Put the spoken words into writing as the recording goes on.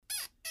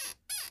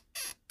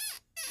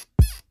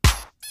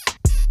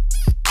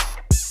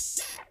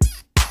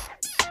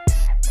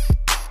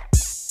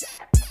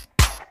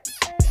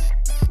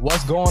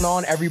What's going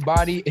on,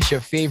 everybody? It's your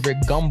favorite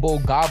gumbo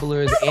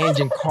gobblers, Ange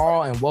and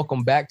Carl, and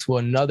welcome back to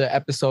another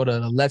episode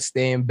of the Let's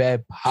Stay in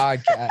Bed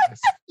podcast.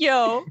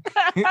 Yo.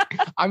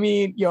 I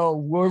mean,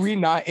 were we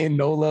not in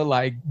NOLA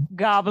like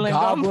gobbling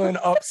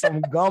up some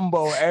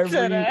gumbo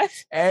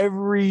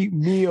every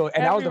meal?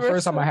 And that was the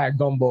first time I had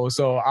gumbo,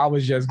 so I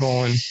was just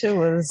going. It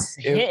was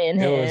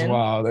hitting. It was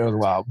wild. It was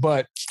wild.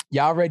 But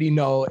y'all already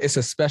know it's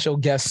a special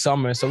guest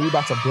summer, so we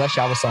about to bless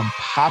y'all with some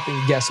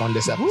popping guests on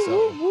this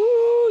episode.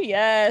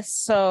 Yes.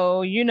 So,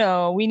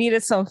 we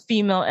needed some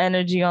female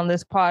energy on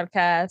this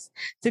podcast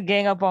to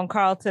gang up on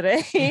Carl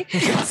today.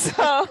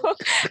 So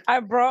I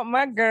brought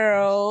my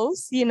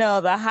girls,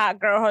 the hot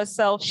girl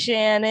herself,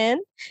 Shannon,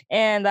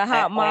 and the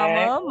hot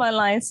mama, my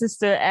line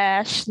sister,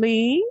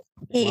 Ashley.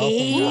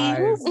 Hey,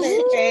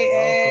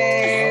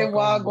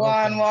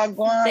 Wagwan.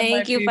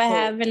 Thank you for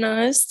having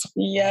us.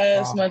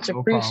 Yes, much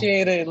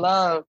appreciated.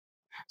 Love.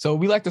 So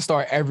we like to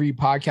start every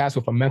podcast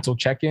with a mental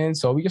check-in.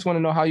 So we just want to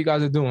know how you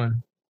guys are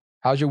doing.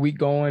 How's your week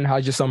going?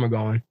 How's your summer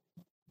going?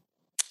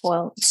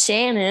 Well,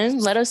 Shannon,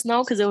 let us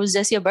know because it was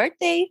just your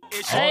birthday.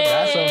 Hey,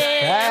 that's a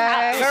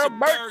fact. Girl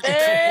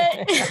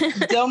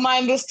birthday. Don't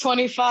mind this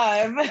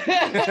 25.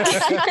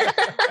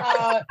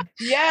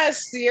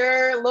 Yes,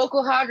 your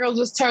local hot girl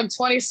just turned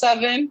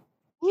 27,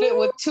 fit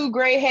with 2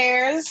 gray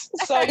hairs.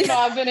 So,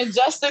 I've been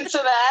adjusting to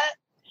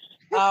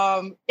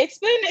that. It's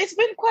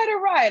been quite a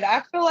ride.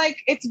 I feel like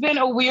it's been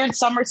a weird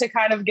summer to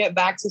kind of get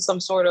back to some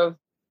sort of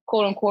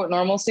quote unquote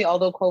normalcy,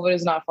 although COVID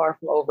is not far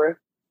from over.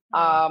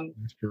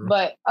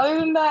 But other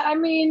than that, I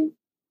mean,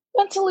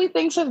 mentally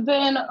things have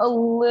been a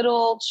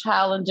little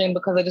challenging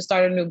because I just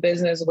started a new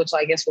business, which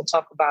I guess we'll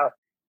talk about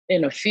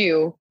in a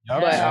few.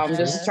 But I'm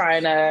just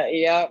trying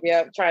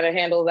to, trying to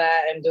handle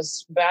that and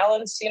just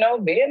balance,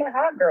 being a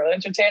hot girl,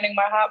 entertaining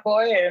my hot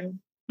boy and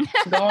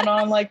going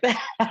on like that.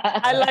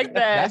 I like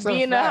that.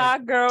 Being a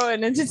hot girl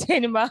and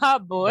entertaining my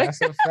hot boy.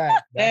 That's a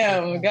fact.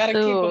 Damn, we gotta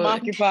keep them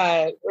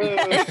occupied.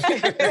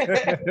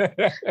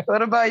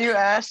 What about you,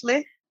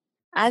 Ashley?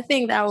 I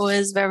think that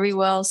was very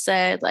well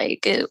said.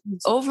 Like,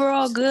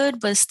 overall good,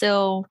 but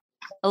still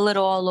a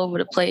little all over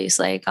the place.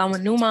 Like, I'm a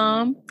new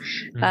mom,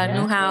 got a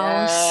new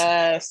house.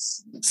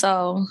 Yes.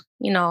 So,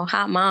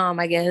 hot mom,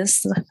 I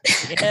guess.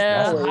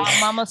 Yeah, hot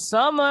mama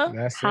summer.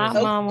 That's hot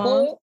it. mama.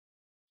 Cool.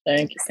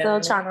 Thank you.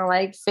 Still trying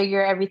to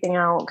figure everything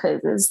out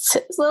because it's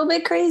a little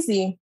bit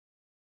crazy,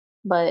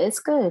 but it's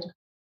good.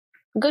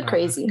 Good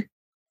crazy.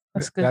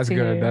 That's good. That's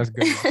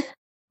good.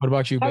 What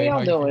about you, babe?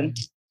 How y'all doing?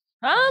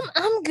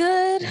 I'm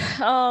good.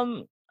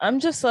 I'm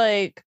just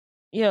I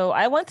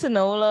went to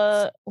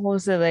NOLA, what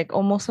was it,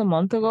 almost a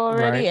month ago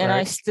already, and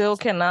I still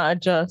cannot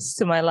adjust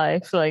to my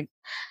life.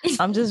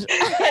 I've just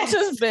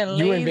been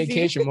lazy. You in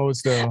vacation mode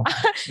still.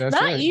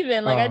 Not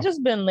even. I've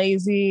just been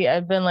lazy.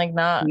 I've been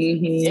not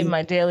in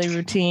my daily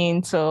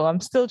routine. So I'm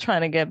still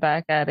trying to get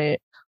back at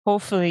it.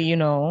 Hopefully,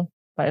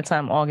 by the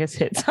time August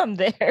hits, I'm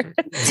there.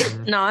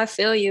 No, I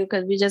feel you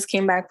because we just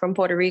came back from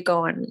Puerto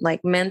Rico and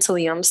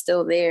mentally I'm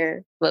still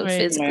there, but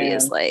physically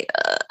it's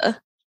But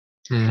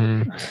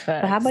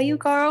how about you,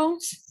 Carl?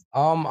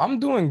 I'm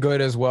doing good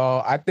as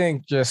well. I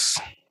think just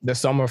the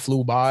summer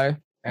flew by,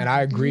 and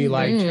I agree.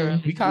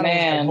 We kind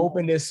of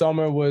hoping this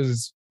summer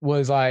was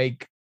we're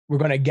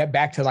gonna get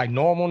back to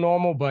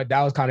normal, but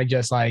that was kind of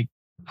just high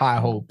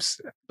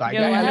hopes. I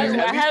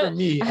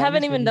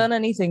haven't even done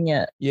anything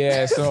yet.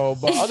 Yeah. So,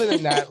 but other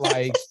than that,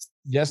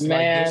 just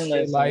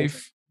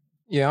life.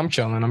 Yeah, I'm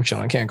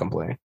chilling. Can't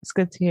complain. It's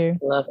good to hear.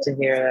 Love to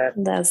hear that.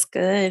 That's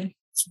good.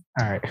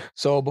 All right.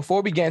 So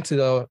before we get into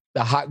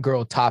the hot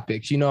girl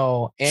topics,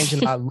 Ange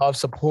and I love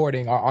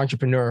supporting our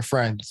entrepreneur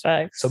friends.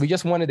 Thanks. So we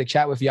just wanted to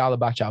chat with y'all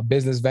about y'all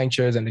business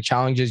ventures and the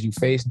challenges you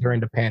faced during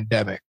the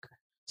pandemic.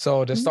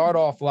 So to start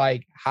off,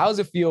 how does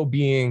it feel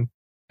being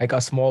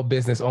a small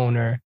business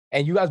owner?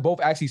 And you guys both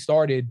actually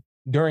started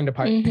during the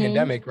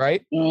pandemic,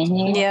 right?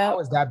 Mm-hmm. Yeah. How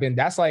has that been?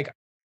 That's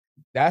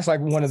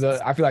one of the,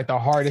 I feel the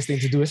hardest thing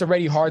to do. It's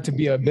already hard to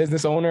be a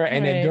business owner.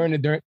 And then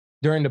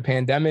during the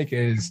pandemic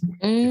is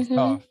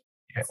tough.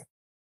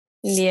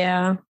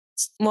 Yeah.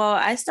 Well,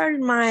 I started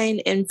mine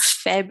in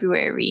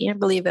February, I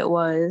believe it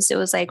was. It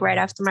was right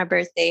after my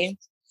birthday.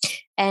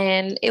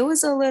 And it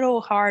was a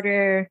little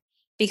harder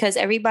because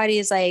everybody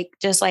is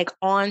just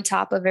on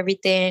top of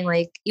everything.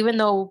 Even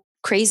though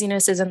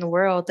craziness is in the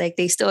world,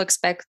 they still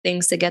expect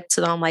things to get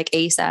to them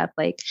ASAP.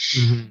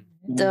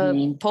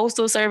 The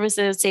postal service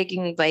is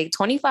taking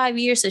 25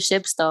 years to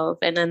ship stuff,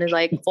 and then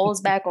it falls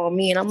back on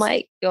me, and I'm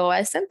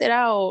I sent it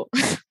out.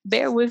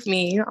 Bear with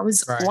me. I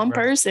was one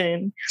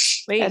person.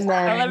 Wait, and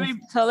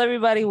tell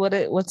everybody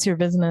what's your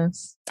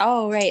business.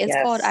 Oh, right. It's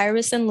called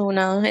Iris and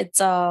Luna. It's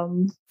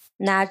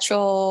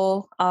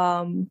natural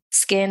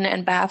skin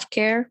and bath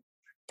care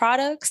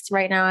products.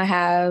 Right now I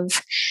have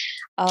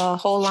a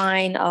whole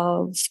line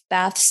of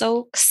bath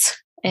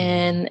soaks,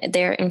 and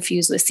they're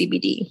infused with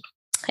CBD.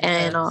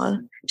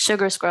 And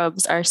sugar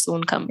scrubs are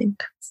soon coming.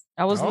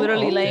 I was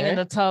literally laying in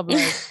the tub,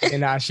 like,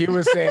 and she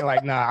was saying,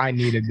 like, nah, I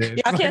needed this.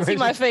 Yeah, I can't see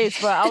my face,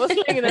 but I was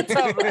laying in the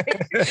tub,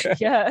 like,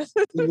 yeah.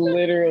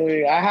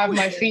 Literally, I have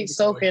my feet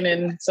soaking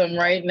in some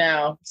right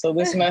now. So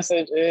this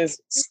message is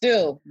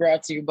still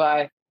brought to you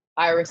by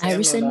Iris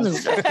and Luna.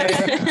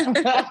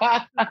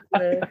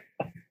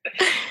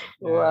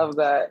 Love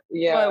that.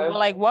 Yeah. But,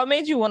 like, what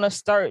made you want to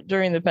start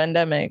during the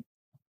pandemic?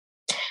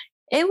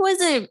 It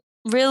wasn't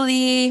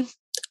really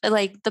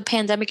like the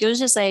pandemic. It was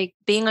just like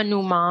being a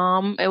new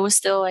mom. It was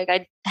still like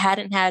I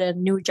hadn't had a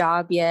new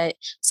job yet.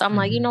 So I'm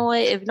like, you know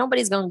what? If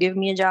nobody's going to give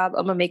me a job,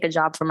 I'm going to make a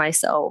job for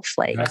myself.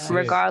 Like,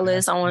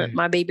 regardless, I want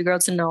my baby girl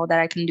to know that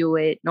I can do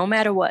it no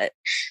matter what.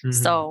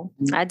 So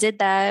I did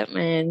that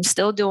and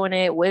still doing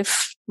it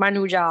with my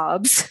new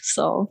jobs.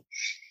 So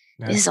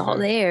it's all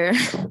there.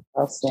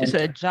 She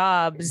said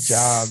jobs.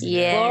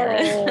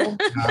 Yeah.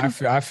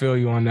 I feel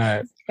you on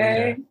that.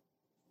 Okay. Yeah.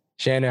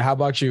 Shannon, how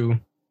about you?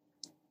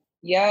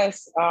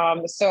 Yes.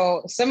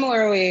 So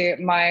similarly,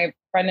 my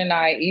friend and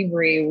I,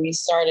 Ivory, we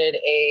started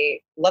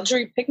a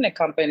luxury picnic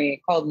company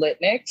called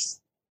Litniks.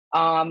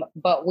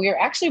 But we're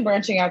actually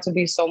branching out to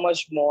be so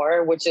much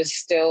more, which is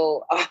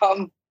still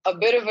a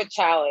bit of a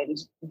challenge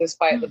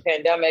despite the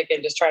pandemic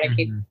and just trying to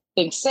keep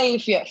things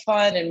safe yet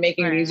fun and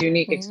making these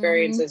unique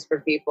experiences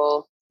for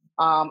people.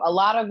 A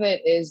lot of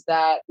it is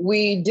that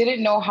we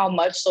didn't know how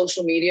much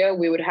social media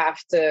we would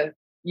have to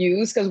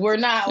use because we're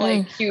not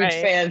like huge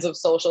fans of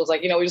socials.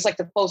 Like, we just like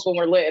to post when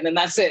we're lit and then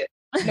that's it.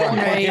 No one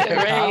a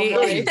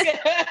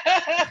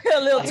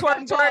little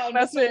twerk,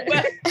 that's it.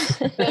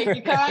 Thank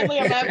you kindly.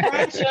 I'm at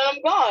brunch and I'm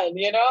gone,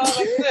 that's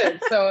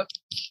it. So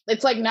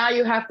it's like now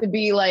you have to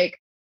be like,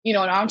 an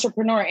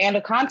entrepreneur and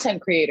a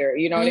content creator,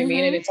 you know what I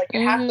mean? And it's like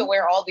you have to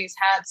wear all these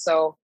hats.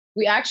 So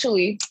we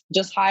actually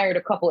just hired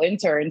a couple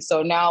interns.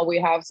 So now we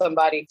have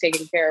somebody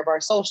taking care of our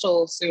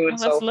socials soon.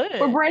 So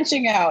we're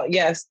branching out.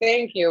 Yes,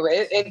 thank you.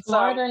 It's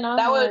harder,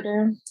 not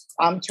harder.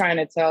 I'm trying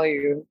to tell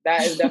you,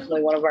 that is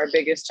definitely one of our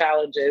biggest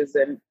challenges.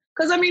 And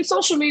because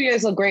social media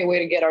is a great way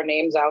to get our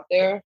names out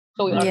there.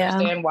 So we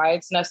understand why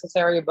it's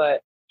necessary,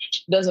 but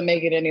doesn't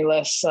make it any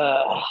less je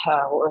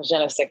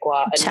ne sais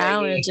quoi,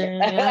 challenging.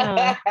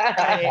 Yeah.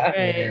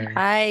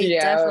 I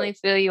definitely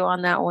feel you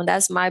on that one.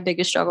 That's my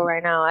biggest struggle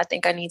right now. I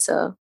think I need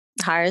to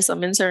hire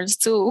some interns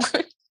too.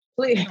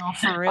 Please.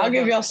 I'll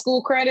give y'all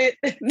school credit.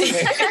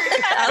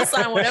 I'll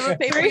sign whatever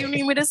paper you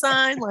need me to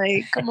sign.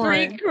 Like, come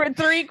on.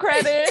 3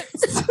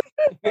 credits.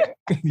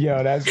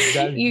 Yo, that's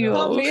you.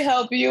 Let me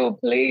help you,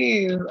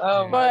 please.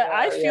 Oh, but God,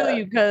 I feel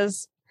you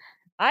because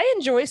I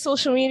enjoy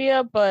social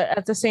media, but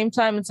at the same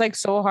time, it's like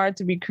so hard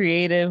to be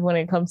creative when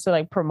it comes to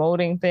like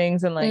promoting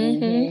things and like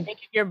making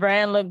your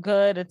brand look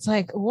good. It's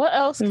like, what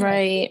else? Can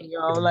I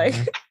do, like,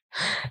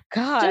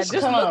 God, just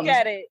look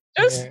at it.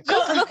 Just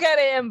look at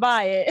it and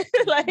buy it.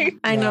 Like,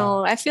 I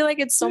know. I feel like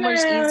it's so much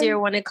easier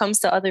when it comes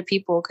to other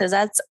people because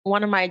that's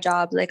one of my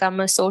jobs. Like, I'm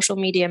a social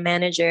media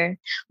manager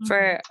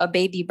for a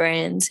baby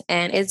brand,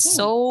 and it's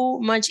so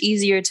much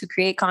easier to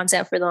create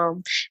content for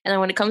them. And then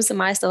when it comes to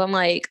my stuff, I'm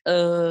like,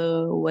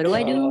 what do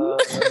I do?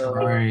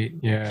 Right.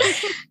 Yeah.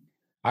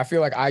 I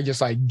feel like I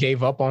just like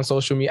gave up on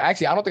social media.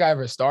 Actually, I don't think I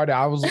ever started.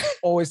 I was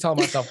always telling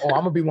myself, I'm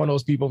gonna be one of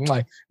those people. I'm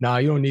like, nah,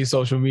 you don't need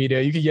social media.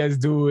 You can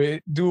just do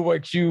it. Do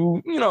what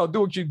you do.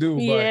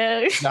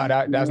 But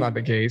that's not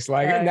the case.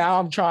 Like now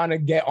I'm trying to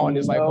get on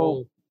this like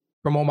whole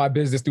promote my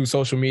business through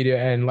social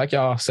media. And like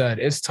y'all said,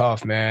 it's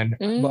tough, man.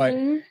 But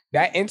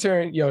that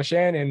intern,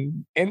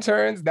 Shannon,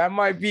 interns, that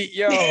might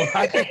be,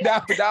 I think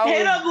that hit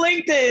up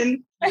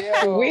LinkedIn.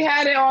 We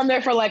had it on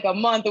there for like a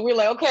month and we were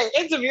like, okay,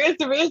 interview.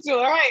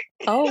 All right.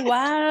 Oh,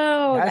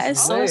 wow.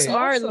 That's so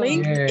smart. Awesome.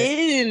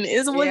 LinkedIn.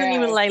 It wasn't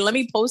even like, let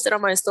me post it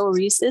on my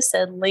stories. It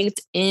said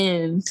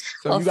LinkedIn.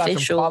 So you got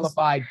some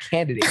qualified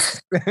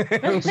candidates.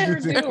 We sure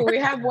do. We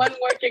have one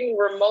working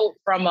remote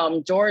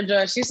from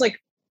Georgia. She's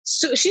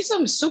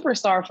some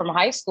superstar from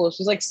high school.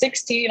 She's like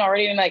 16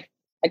 already in like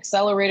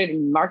accelerated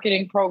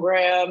marketing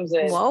programs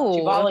and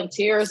she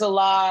volunteers a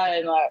lot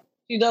and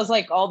she does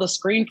like all the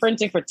screen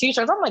printing for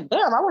t-shirts. I'm like,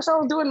 damn, I wish I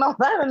was doing all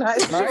that in high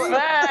school.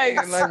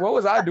 Right. Like, what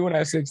was I doing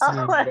at 16?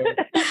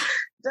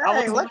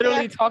 I was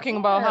literally talking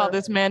about how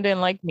this man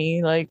didn't like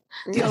me. Like,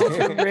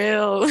 for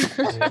real.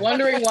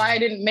 Wondering why I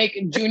didn't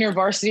make junior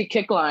varsity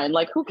kick line.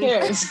 Like, who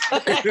cares?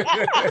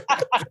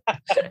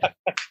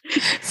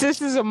 This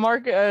is a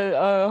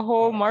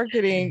whole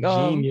marketing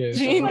genius.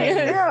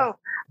 Yeah.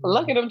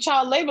 Look at them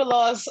child labor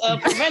laws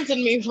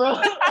preventing me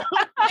from.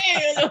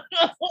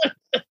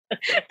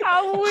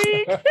 How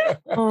weak.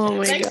 Oh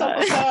my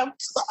God.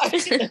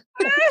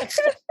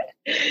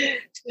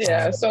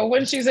 Yeah, so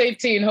when she's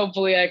 18,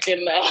 hopefully I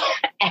can.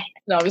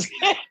 No, I'm just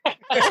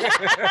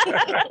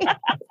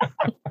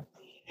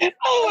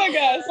Oh my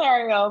God,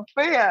 sorry, y'all.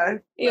 But yeah.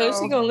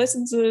 She gonna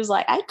listen to this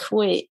like, I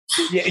quit.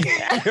 Yeah.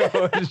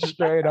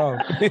 Straight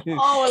up.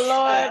 Oh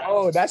Lord.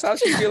 Oh, that's how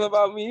she feel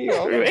about me?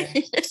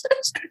 Okay.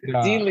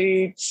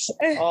 Delete.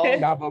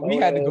 But we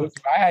had to go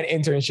through, I had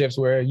internships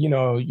where, you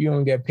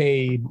don't get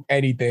paid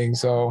anything.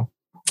 So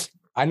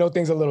I know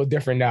things are a little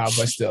different now,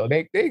 but still,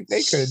 they could,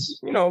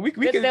 you know, we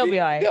could. They'll be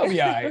all right. They'll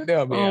be all right.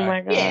 They'll be all right. Oh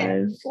my God.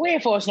 Yeah, we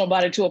ain't force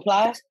nobody to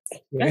apply.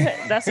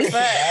 That's a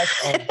fact.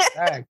 That's a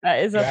fact. That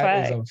is a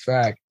fact. That is a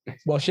fact.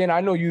 Well, Shane,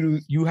 I know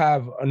you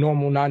have a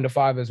normal 9 to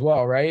 5 as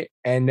well, right?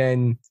 And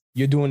then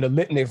you're doing the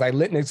Litniks. Like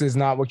Litniks is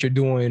not what you're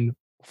doing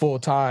full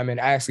time. And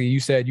actually, you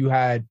said you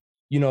had,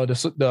 you know,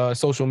 the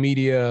social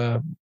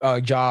media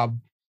job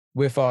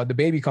with the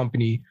baby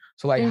company.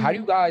 So like, how do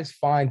you guys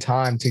find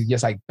time to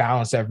just like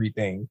balance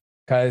everything?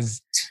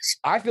 Because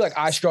I feel like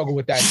I struggle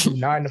with that too,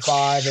 9 to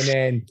 5,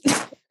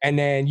 and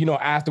then you know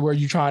afterwards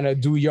you're trying to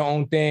do your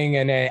own thing,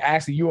 and then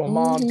actually you a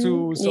mom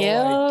too. So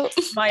like,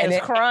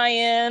 Maya's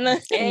crying.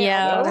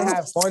 Yeah, I want to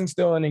have fun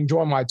still and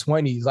enjoy my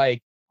 20s.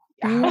 Like,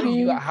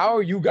 how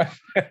are you guys?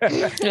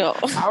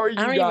 How are you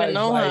guys even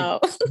know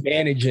like,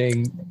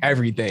 managing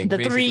everything? The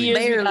basically? 3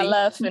 years we got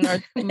left in our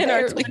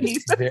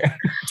 20s.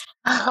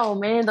 Oh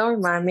man, don't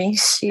remind me.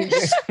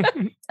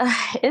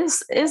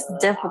 It's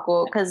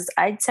difficult because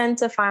I tend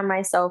to find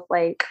myself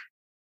like,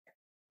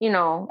 you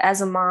know, as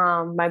a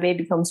mom, my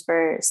baby comes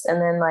first,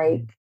 and then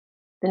like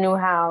the new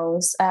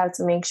house, I have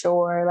to make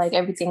sure like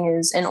everything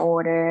is in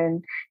order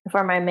and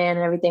for my man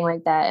and everything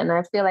like that. And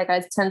I feel like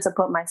I tend to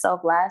put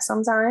myself last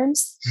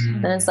sometimes.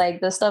 And it's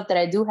like the stuff that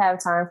I do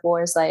have time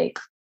for is like,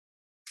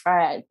 all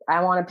right,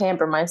 I want to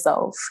pamper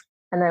myself,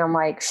 and then I'm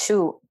like,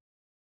 shoot.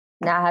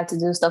 Now I have to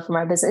do stuff for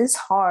my business. It's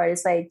hard.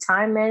 It's like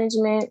time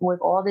management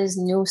with all this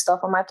new stuff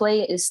on my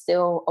plate is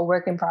still a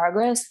work in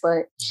progress.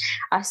 But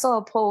I saw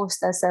a post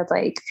that said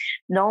like,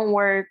 don't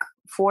work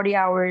 40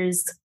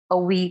 hours a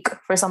week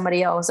for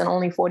somebody else and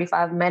only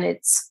 45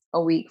 minutes a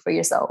week for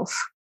yourself.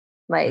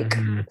 Like,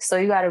 so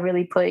you got to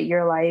really put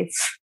your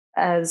life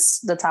as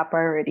the top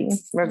priority,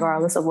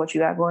 regardless of what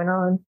you got going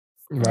on.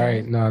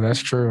 Right. No, that's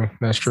true.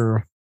 That's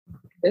true.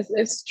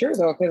 It's true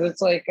though. Cause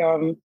it's like,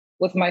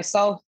 with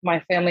myself, my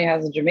family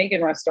has a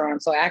Jamaican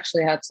restaurant, so I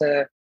actually had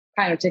to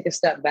kind of take a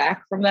step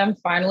back from them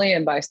finally.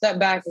 And by step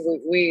back,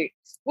 we're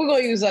gonna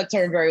use that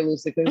term very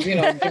loosely because you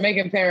know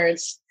Jamaican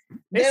parents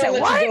they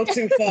don't let you go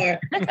too far.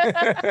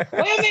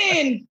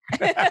 Women,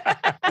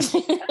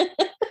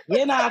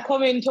 you're not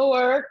coming to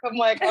work. I'm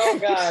like, oh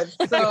God.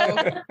 So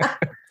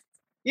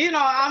you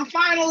know, I'm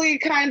finally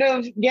kind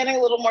of getting a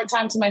little more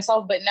time to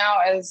myself. But now,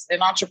 as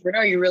an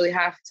entrepreneur, you really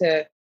have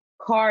to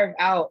carve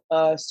out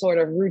a sort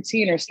of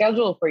routine or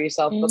schedule for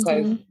yourself,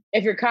 because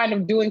if you're kind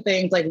of doing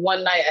things like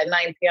one night at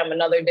 9 p.m.,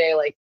 another day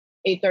like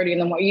 8:30 in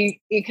the morning,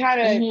 you kind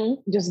of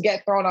just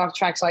get thrown off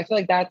track. So I feel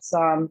like that's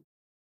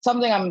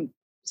something I'm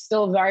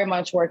still very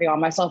much working on,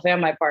 myself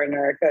and my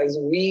partner, because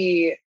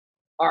we're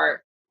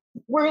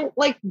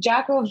like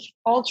jack of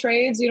all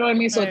trades, you know what I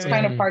mean? So it's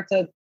kind of hard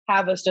to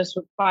have us just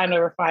find a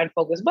refined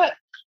focus, but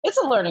it's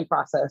a learning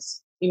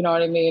process. You know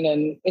what I mean?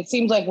 And it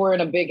seems like we're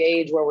in a big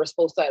age where we're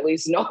supposed to at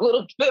least know a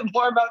little bit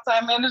more about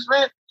time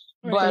management.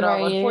 But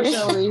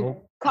unfortunately,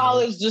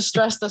 college just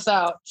stressed us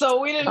out. So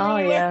we didn't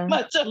really learn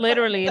much.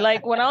 Literally,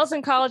 like when I was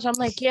in college, I'm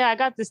like, yeah, I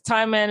got this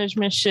time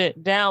management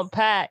shit down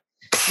pat.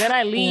 Then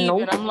I leave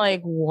and I'm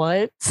like,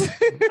 what?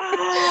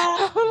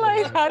 I'm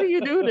like, how do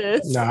you do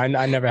this? No, I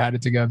never had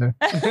it together.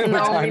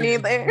 No, me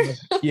neither.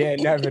 Yeah,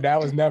 never.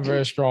 That was never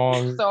a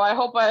strong. So I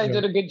hope I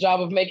did a good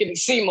job of making it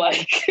seem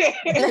like.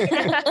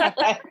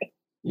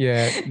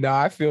 Yeah, no,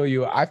 I feel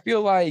you. I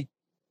feel like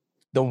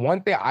the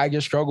one thing I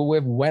just struggle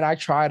with when I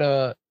try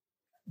to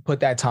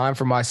put that time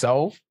for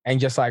myself and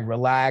just like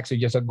relax or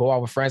just go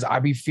out with friends, I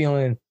be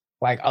feeling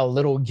like a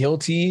little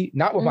guilty,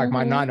 not with like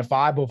my 9 to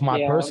 5, but with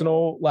my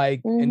personal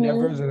like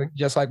endeavors and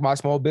just like my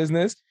small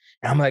business.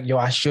 And I'm like,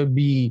 I should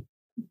be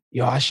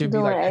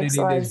like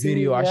editing this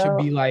video. I should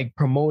be like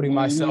promoting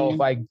myself,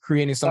 like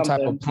creating some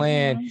type of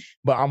plan,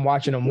 but I'm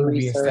watching a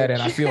movie instead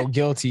and I feel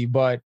guilty.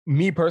 But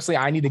me personally,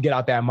 I need to get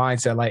out that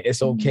mindset. Like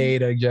it's okay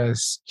to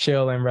just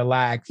chill and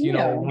relax, you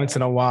know, once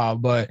in a while.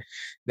 But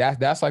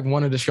that's like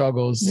one of the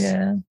struggles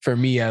for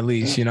me, at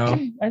least, you know?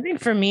 I think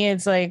for me,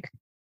 it's like,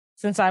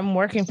 since I'm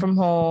working from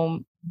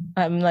home,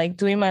 I'm like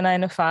doing my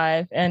 9 to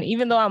 5. And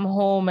even though I'm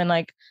home and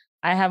like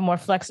I have more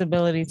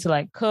flexibility to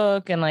like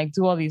cook and like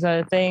do all these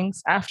other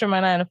things, after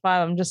my 9 to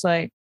 5, I'm just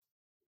like,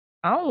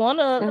 I don't want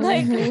to,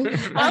 like,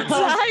 I'm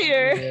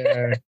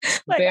tired.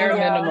 Like, bare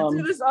minimum.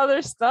 Do this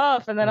other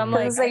stuff. And then I'm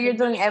like, it's like you're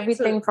doing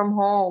everything from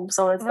home.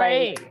 So it's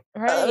like,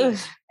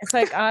 it's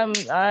like,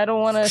 I don't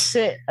want to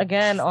sit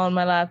again on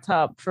my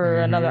laptop for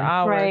another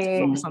hour to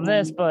focus on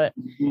this, but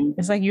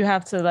it's like, you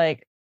have to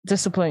like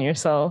discipline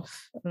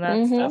yourself. And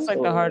that's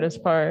like the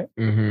hardest part.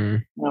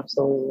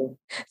 Absolutely.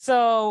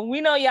 So we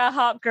know y'all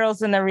hot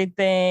girls and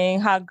everything,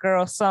 hot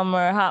girl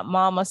summer, hot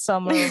mama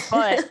summer,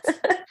 but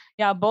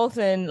y'all both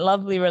in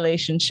lovely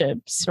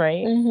relationships,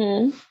 right?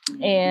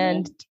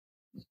 And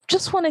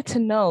just wanted to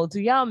know,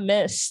 do y'all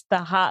miss the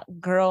hot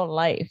girl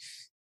life?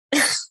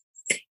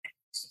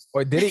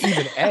 Or did it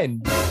even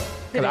end?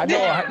 Because I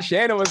know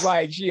Shannon was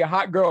like, she a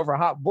hot girl for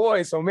hot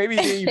boys, so maybe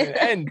it didn't even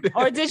end.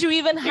 Or did you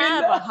even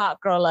have a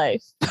hot girl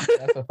life?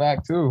 That's a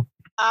fact too.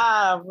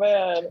 Ah,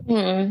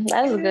 man.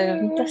 That's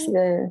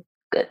a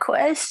good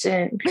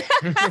question.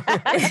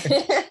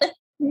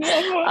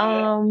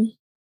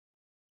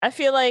 I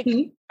feel like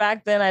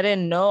back then I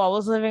didn't know I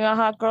was living a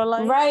hot girl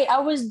life. Right. I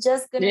was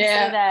just gonna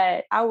say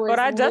that. But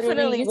I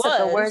definitely took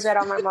the words right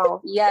out of my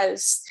mouth.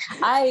 Yes.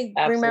 I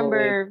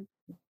remember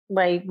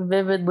like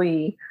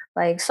vividly,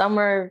 like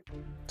summer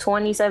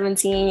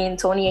 2017,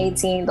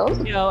 2018.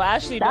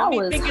 Ashley, don't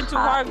be thinking too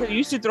hard because you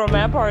used to throw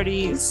mad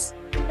parties.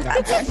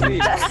 That's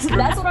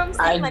what I'm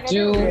saying. Like, I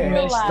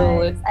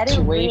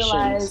didn't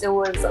realize it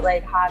was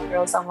like hot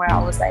girl somewhere.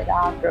 I was like a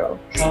hot girl.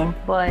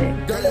 But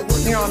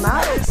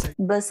not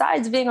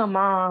besides being a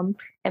mom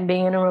and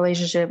being in a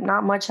relationship,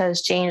 not much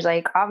has changed.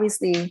 Like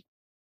obviously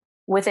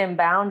within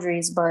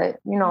boundaries, but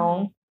me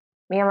and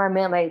my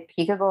man, like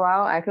he could go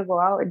out, I could go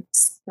out.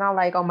 It's not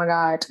like, oh my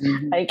God,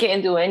 I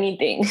can't do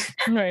anything.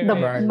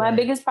 My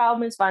biggest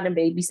problem is finding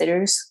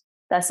babysitters.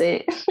 That's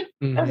it.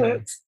 That's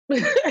it.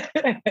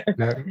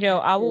 Yo,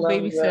 I will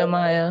babysit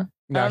Maya.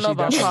 I don't know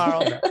about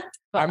Carl.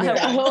 I mean,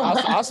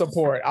 I'll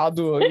support. I'll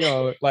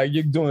do like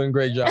you're doing a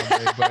great job,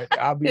 babe, but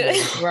I'll be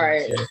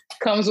right.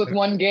 Comes with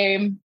one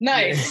game.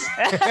 Nice.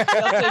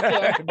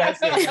 That's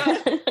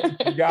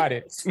it. You got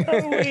it.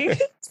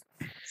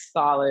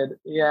 Solid.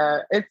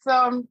 Yeah,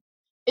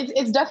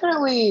 it's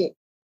definitely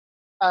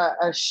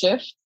a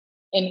shift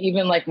in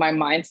even like my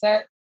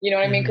mindset. You know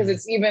what I mean? Because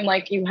it's even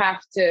like you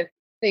have to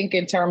think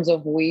in terms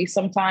of we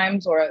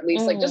sometimes, or at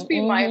least like just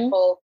be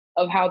mindful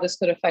of how this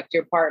could affect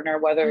your partner,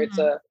 whether it's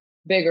a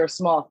big or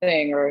small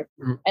thing,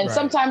 and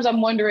sometimes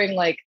I'm wondering,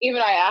 like, even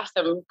I asked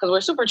them, because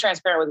we're super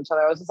transparent with each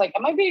other, I was just like,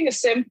 am I being a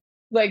simp,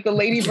 like the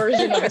lady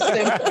version of a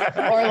simp,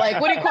 or like,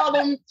 what do you call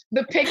them,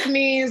 the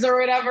pick-me's or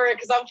whatever,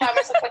 because I'm trying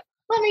to like,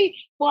 let me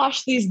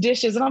wash these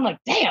dishes, and I'm like,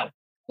 damn,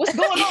 what's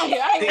going on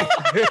here?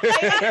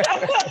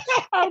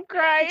 I'm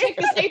crying. Take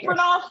this apron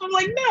off. I'm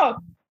like, no,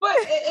 but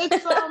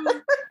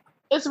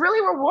it's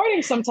really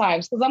rewarding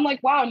sometimes, because I'm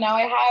like, wow, now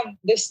I have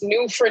this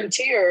new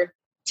frontier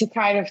to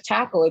kind of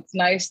tackle. It's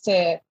nice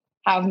to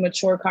have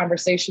mature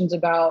conversations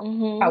about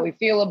how we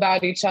feel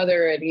about each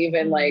other, and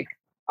even like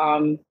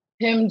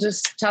him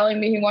just telling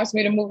me he wants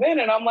me to move in,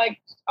 and I'm like,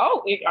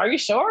 oh, are you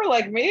sure?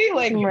 Like me?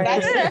 Like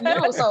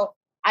that's so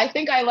I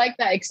think I like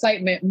that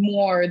excitement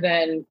more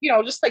than,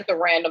 just like the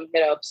random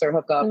hit-ups or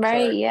hookups.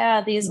 Right,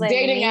 yeah. These like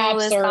dating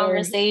apps or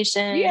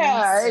conversations.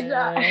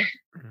 Yeah.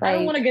 I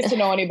don't want to get to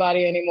know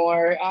anybody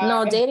anymore.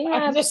 No, dating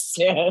apps,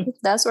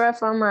 that's where I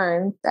found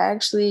mine. I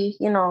actually,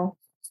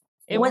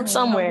 it went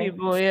somewhere.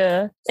 People, But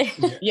I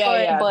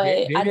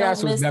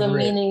don't miss the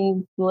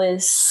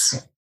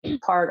meaningless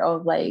part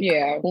of like,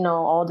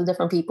 all the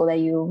different people that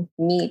you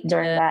meet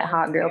during that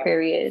hot girl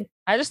period.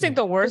 I just think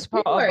the worst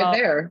part about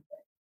there.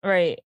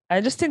 Right. I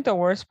just think the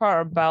worst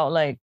part about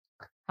like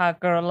hot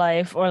girl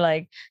life or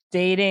like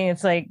dating,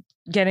 it's like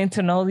getting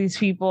to know these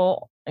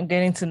people and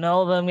getting to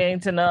know them,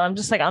 I'm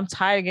just like, I'm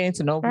tired of getting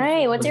to know people.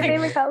 Right. What's your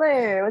favorite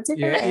color? What's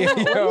your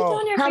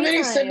favorite? How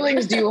many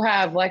siblings do you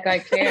have? Like, I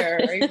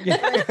care.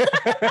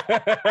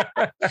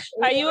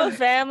 Are you a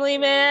family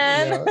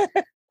man? Yeah.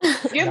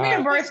 Give me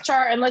a birth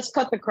chart and let's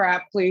cut the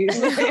crap, please.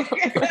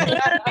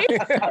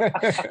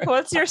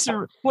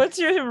 What's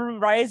your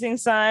rising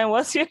sign?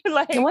 What's your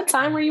like? And what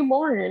time were you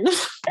born?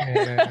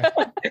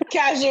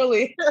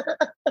 Casually.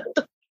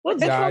 I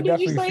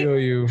definitely feel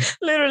you.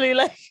 Literally,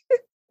 like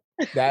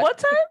what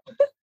time?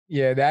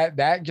 Yeah,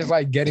 that just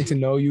like getting to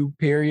know you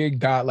period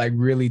got like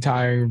really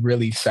tiring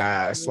really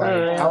fast. Like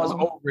I was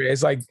over it.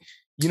 It's like,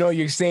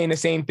 you're saying the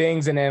same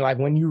things, and then like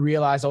when you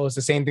realize, it's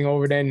the same thing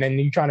over there, and then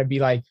you're trying to be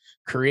like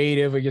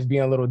creative or just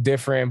being a little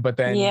different, but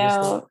then you're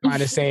still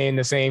kind of saying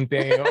the same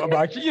thing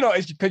about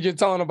it's because you're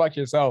telling about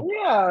yourself.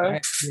 Yeah,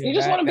 you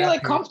just want to be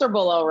like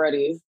comfortable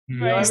already.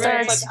 Right.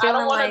 Like, I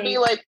don't want to be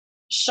like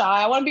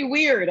shy. I want to be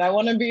weird. I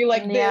want to be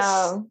like this.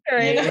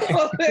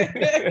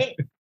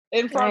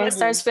 In front it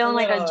starts feeling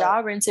like a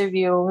job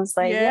interview. It's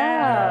like,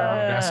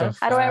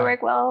 how do I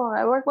work well?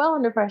 I work well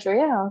under pressure.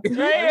 Yeah.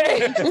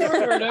 Right.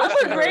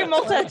 I'm a great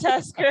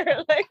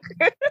multitasker. Like,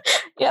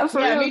 for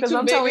real. Because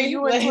I'm telling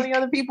you and 20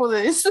 other people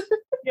this.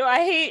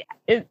 I hate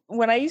it.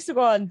 When I used to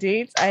go on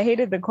dates, I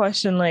hated the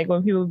question, like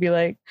when people would be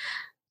like,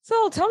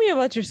 so tell me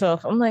about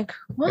yourself. I'm like,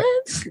 what?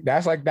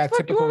 That's like that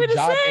typical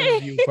job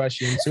interview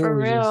question too. For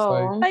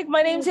real. Like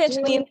my name's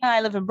Angelina.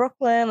 I live in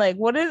Brooklyn. Like,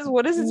 what is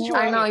it?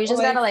 I know. You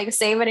just gotta like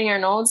save it in your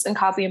notes and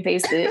copy and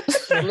paste it.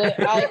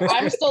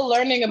 I'm still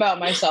learning about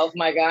myself,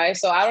 my guy.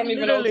 So I don't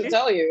even know what to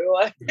tell you.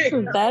 Like,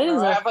 that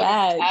is a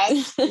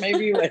fact.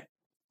 Maybe like.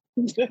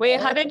 Wait,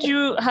 how did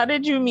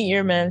you meet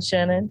your man,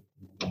 Shannon?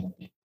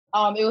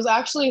 It was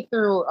actually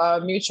through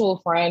a mutual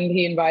friend.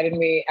 He invited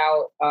me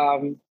out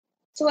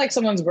to like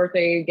someone's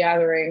birthday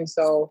gathering.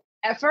 So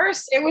at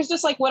first it was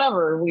just like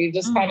whatever. We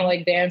just kind of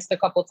like danced a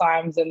couple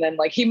times, and then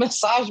like he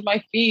massaged my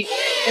feet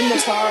in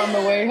the car on the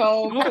way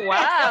home. Oh,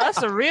 wow,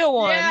 that's a real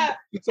one. Yeah.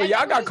 So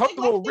y'all got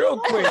comfortable real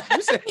quick.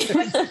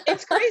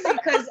 It's crazy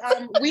because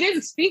we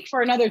didn't speak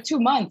for another 2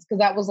 months, because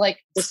that was like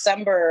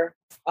December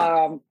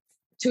 2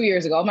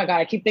 years ago. Oh my God,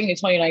 I keep thinking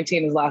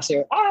 2019 is last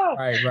year. Oh,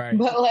 right.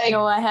 But like,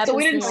 so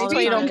we didn't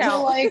speak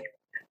until like,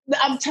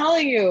 I'm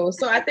telling you.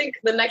 So I think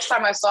the next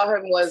time I saw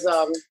him was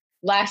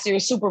last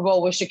year's Super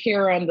Bowl with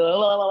Shakira and the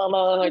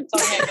her tongue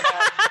hanging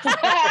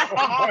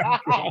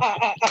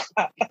out.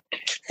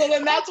 So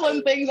then that's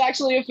when things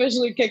actually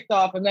officially kicked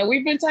off, and then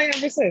we've been tight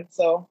ever since.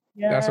 So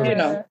that's what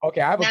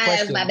Okay, I have a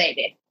question. My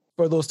baby.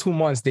 For those 2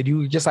 months, did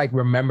you just like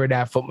remember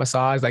that foot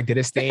massage? Like, did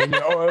it stay in you?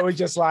 Or it was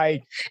just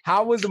like,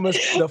 how was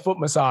the foot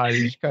massage?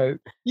 Because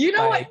you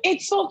know what?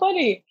 It's so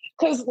funny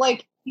because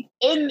like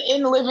in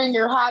living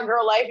your hot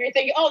girl life, you're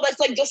thinking, oh, that's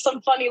like just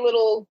some funny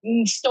little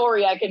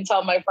story I can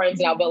tell my friends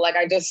now. But like,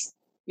 I just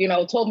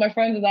told my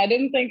friends that I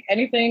didn't think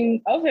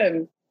anything of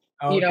him.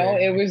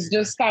 Okay. It was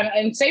just kind of,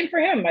 and same for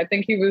him. I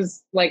think he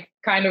was like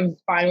kind of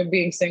fine with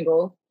being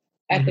single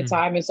at the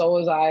time, and so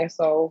was I.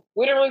 So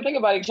we didn't really think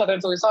about each other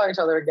until we saw each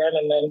other again,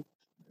 and then,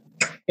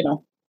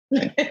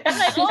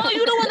 like, oh,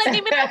 you the one that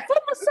gave me that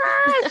foot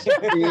massage.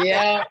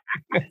 Yeah,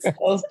 I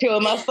was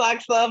peeling my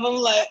socks off. I'm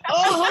like,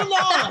 oh, hold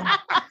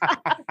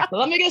on,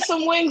 let me get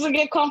some wings and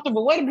get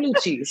comfortable. Where the blue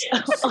cheese?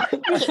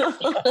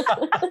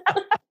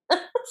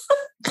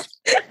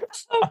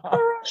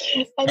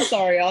 I'm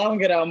sorry, I don't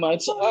get out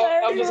much.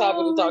 I'm just happy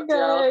to talk to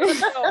y'all.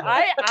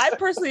 I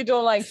personally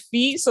don't like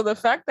feet, so the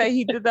fact that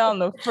he did that on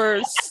the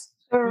first,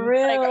 for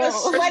real, like a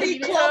sweaty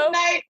club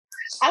night,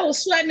 I was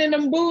sweating in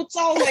them boots.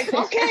 I was like,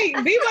 okay,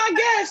 be my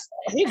guest.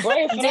 He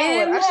brave for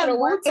that one. I should have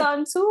worked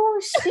on too.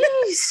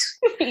 Jeez,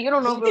 you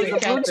don't know if it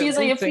was blue cheese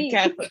on your feet.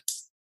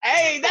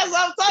 Hey, that's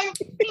what I'm talking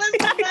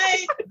about.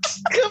 Listen,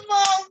 come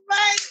on,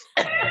 man.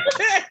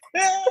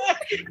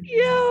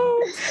 Yo,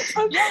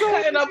 I'm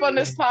cutting up on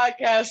this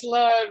podcast,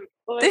 Lord.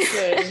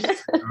 Listen,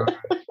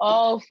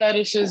 all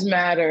fetishes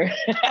matter.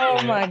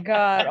 Oh my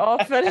God,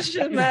 all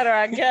fetishes matter,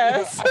 I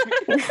guess.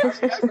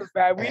 That's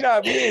bad. We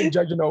ain't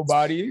judging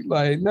nobody.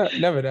 Like,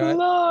 never that.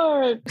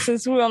 Lord.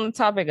 Since we're on the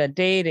topic of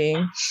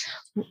dating,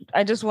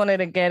 I just wanted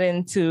to get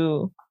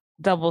into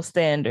double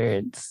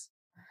standards.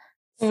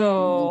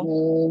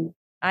 So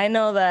I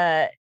know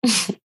that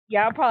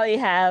y'all probably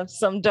have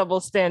some double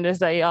standards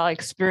that y'all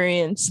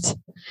experienced.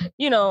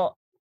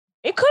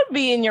 It could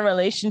be in your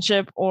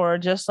relationship or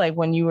just like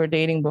when you were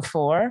dating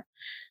before.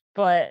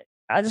 But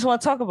I just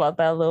want to talk about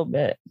that a little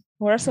bit.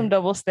 What are some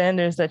double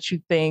standards that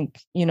you think,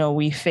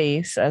 we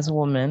face as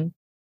women?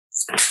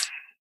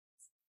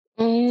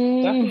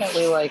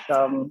 Definitely like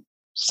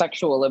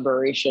sexual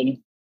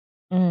liberation.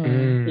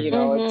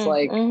 It's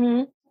like,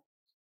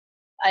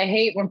 I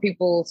hate when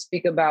people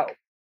speak about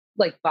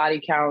like body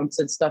counts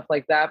and stuff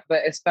like that,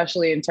 but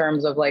especially in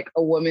terms of like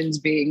a woman's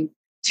being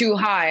too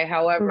high.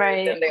 However,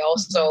 then they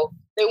also,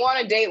 they want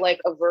to date like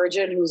a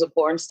virgin who's a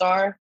porn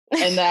star,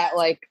 and that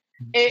like,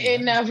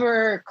 it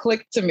never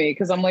clicked to me,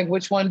 because I'm like,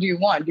 which one do you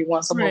want? Do you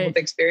want someone with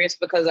experience?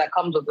 Because that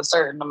comes with a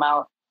certain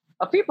amount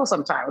of people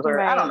sometimes, or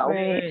I don't know.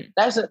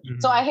 That's it.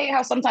 So I hate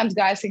how sometimes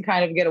guys can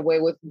kind of get away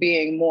with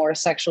being more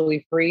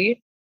sexually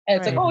free. And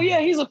it's like, oh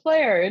yeah, he's a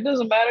player. It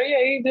doesn't matter.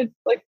 Yeah, he did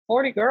like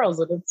 40 girls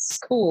and it's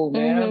cool,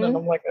 man. And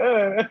I'm like,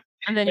 and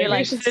then you're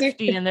like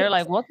 50 and they're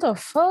like, what the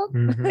fuck?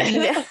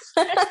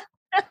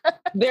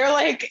 They're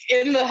like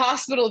in the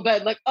hospital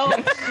bed, like, oh,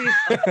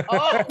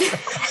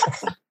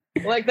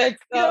 like that.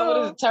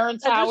 What is it,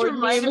 Terrence Howard?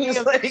 Reminded me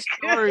of this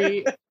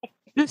story.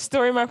 This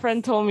story my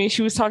friend told me.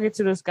 She was talking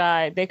to this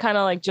guy. They kind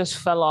of like just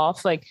fell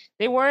off. Like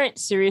they weren't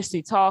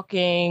seriously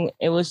talking.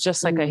 It was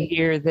just like a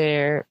here,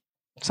 there,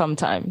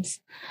 sometimes.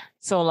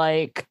 So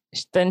like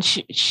then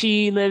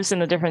she lives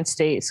in a different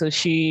state. So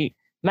she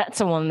met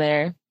someone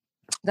there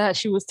that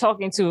she was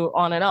talking to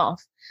on and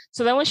off.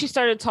 So then when she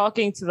started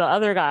talking to the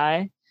other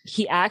guy,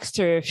 he asked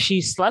her if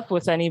she slept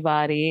with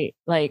anybody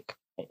like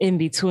in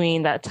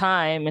between that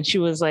time. And she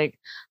was like,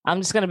 I'm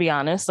just going to be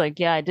honest. Like,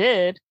 yeah, I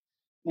did.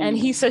 And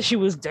he said she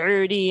was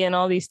dirty and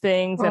all these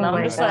things. And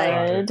I'm just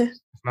like,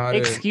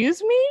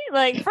 excuse me?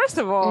 Like, first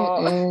of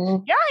all,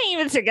 y'all ain't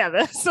even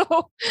together. So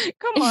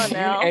come on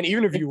now. And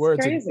even if you were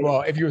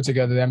if you were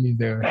together, that means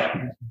they're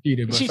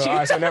cheated.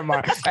 But so never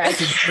mind. I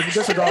actually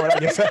disregard what I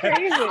just said.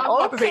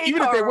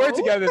 Even if they were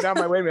together, now I'm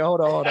like, wait a minute,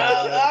 hold on.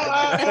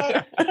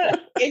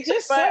 It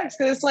just sucks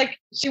because it's like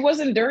she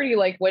wasn't dirty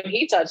like when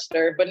he touched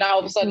her, but now all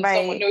of a sudden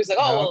someone knew. He's like,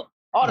 oh, well,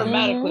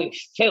 automatically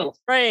filth.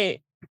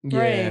 Right.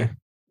 Yeah.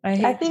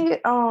 I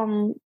think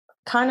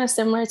kind of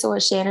similar to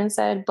what Shannon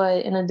said,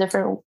 but in a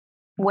different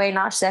way,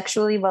 not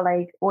sexually, but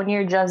like when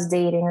you're just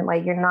dating,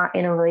 like you're not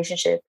in a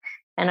relationship,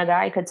 and a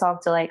guy could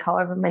talk to like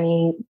however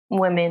many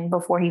women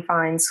before he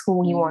finds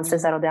who he wants to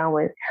settle down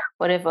with.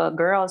 But if a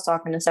girl is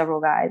talking to several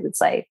guys,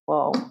 it's like,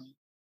 well,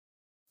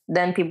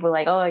 then people are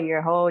like, oh, you're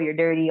a hoe, you're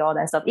dirty, all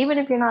that stuff. Even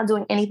if you're not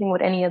doing anything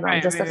with any of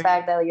them, the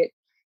fact that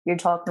you're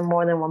talking to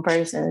more than one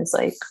person is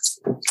like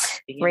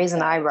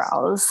raising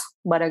eyebrows.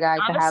 But a guy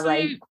can have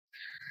like,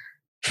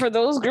 for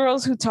those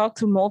girls who talk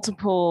to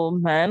multiple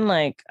men,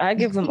 like I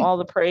give them all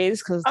the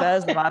praise because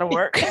that's a lot of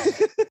work.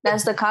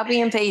 That's the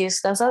copy and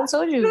paste. That's what I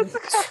told you.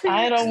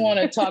 I don't want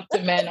to talk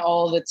to men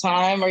all the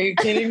time. Are you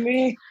kidding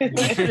me?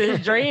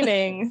 It's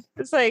draining.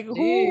 It's like,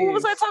 who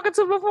was I talking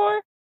to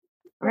before?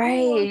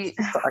 Right.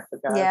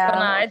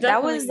 Yeah.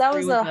 That was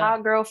a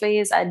hot girl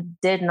phase. I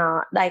do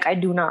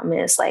not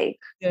miss. Like,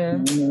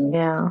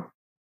 yeah.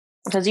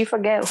 Because you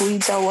forget who you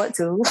tell what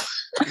to.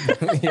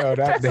 Yo,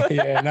 that's a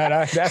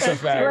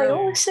fact. Like,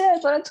 oh shit, I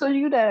thought I told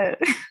you that.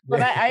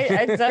 But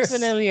I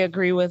definitely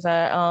agree with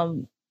that.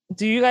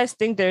 Do you guys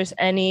think there's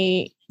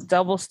any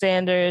double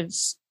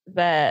standards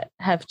that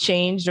have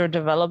changed or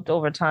developed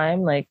over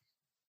time? Like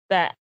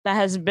that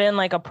has been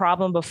like a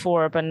problem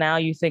before, but now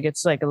you think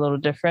it's like a little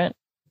different?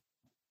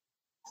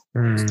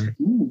 I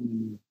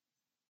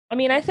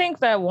mean, I think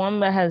that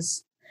one that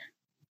has,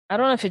 I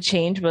don't know if it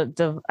changed, but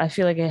I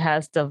feel like it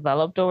has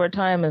developed over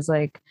time is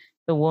like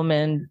the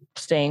woman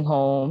staying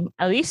home,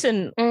 at least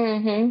in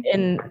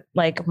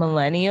like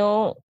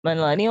millennial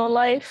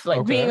life,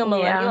 like being a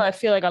millennial. I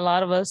feel like a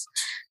lot of us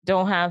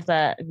don't have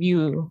that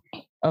view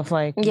of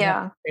like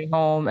stay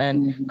home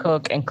and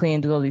cook and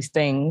clean, do all these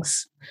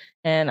things.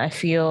 And I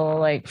feel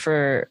like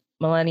for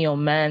millennial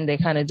men, they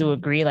kind of do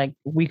agree, like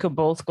we could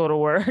both go to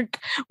work,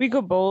 we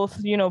could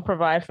both,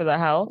 provide for the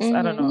house.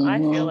 I don't know. I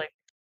feel like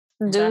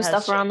do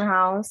stuff around the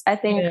house. I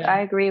think I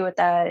agree with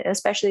that,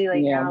 especially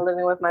like now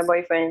living with my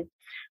boyfriend.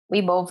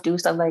 We both do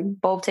stuff, like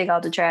both take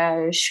out the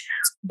trash,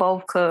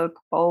 both cook,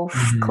 both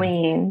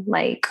clean.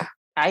 Like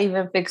I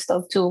even fix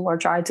stuff too, or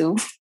try to,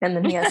 and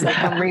then he has to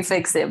come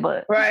refix it.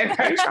 But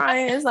I'm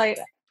trying. It's like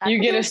you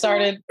get it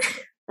started.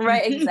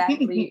 Right,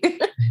 exactly.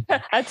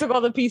 I took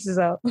all the pieces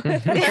out.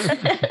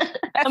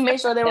 I made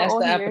sure they were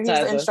all here. Here's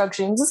the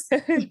instructions.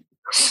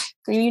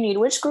 You need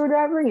which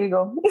screwdriver? Here you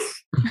go.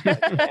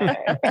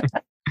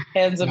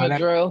 Hands him a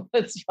drill.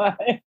 It's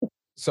fine.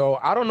 So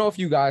I don't know if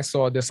you guys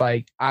saw this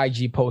like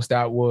IG post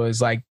that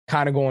was like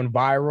kind of going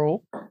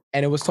viral,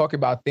 and it was talking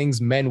about things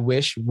men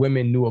wish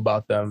women knew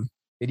about them.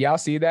 Did y'all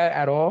see that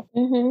at all?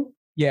 Mm-hmm.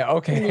 Yeah.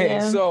 Okay.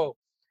 Yeah. So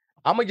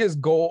I'm gonna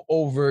just go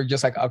over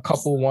just like a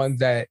couple ones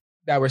that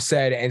were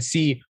said and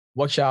see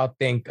what y'all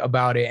think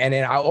about it. And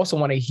then I also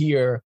want to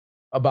hear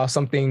about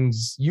some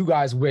things you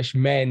guys wish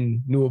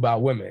men knew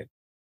about women.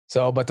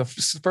 So, but to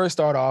first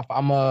start off,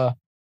 I'm gonna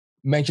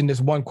mention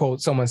this one quote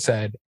someone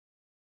said.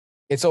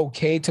 It's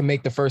okay to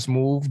make the first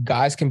move.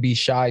 Guys can be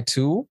shy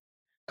too.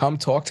 Come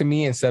talk to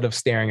me instead of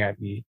staring at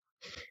me.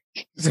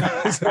 So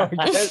just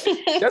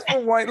for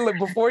one,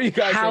 before you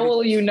guys. How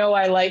will you know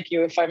I like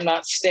you if I'm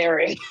not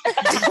staring?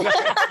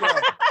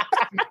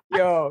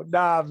 Yo,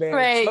 nah, man.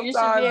 Right, sometimes, you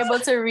should be able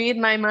to read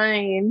my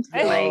mind.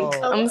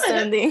 Like I'm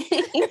sending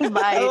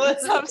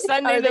vibes. I'm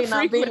sending the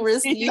not being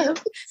risky.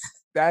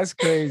 That's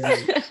crazy.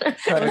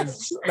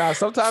 Now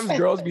sometimes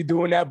girls be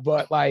doing that,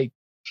 but like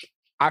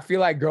I feel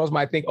like girls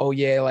might think, oh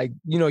yeah, like,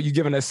 you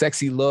giving a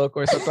sexy look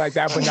or something like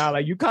that, but now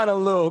like you kind of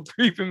a little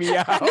creeping me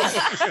out.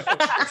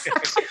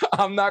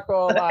 I'm not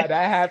gonna lie,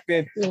 that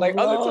happened. Like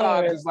other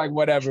times it's like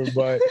whatever,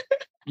 but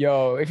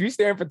yo, if you're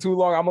staring for too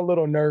long, I'm a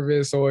little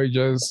nervous or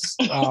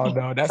just I don't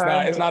know.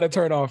 It's not a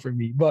turn on for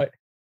me. But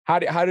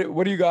how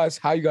you guys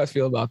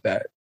feel about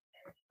that?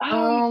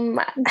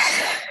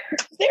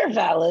 They're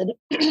valid.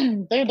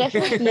 They're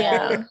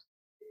definitely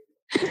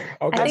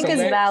Okay, I think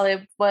it's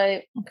valid,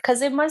 but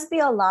because it must be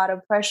a lot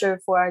of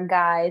pressure for a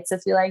guy to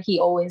feel like he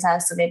always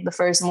has to make the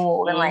first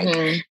move and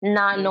like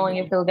not knowing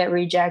if he'll get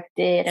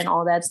rejected and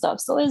all that stuff.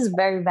 So it's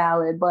very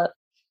valid. But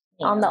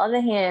on the other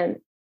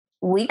hand,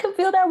 we could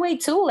feel that way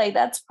too. Like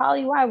that's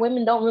probably why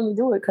women don't really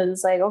do it, because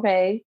it's like,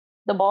 okay,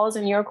 the ball's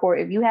in your court.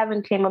 If you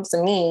haven't came up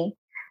to me,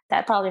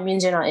 that probably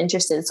means you're not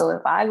interested. So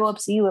if I go up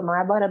to you, am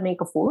I about to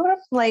make a fool of?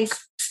 Like,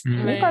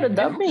 you gotta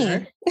dump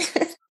me.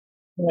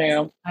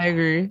 Yeah, I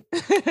agree.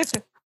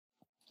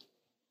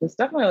 It's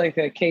definitely like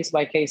a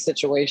case-by-case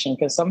situation,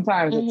 because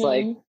sometimes it's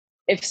like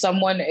if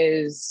someone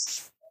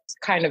is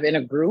kind of in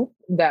a group,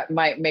 that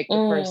might make the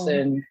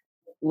person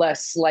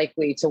less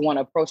likely to want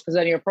to approach, because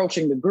then you're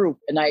approaching the group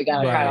and now you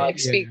gotta kind of like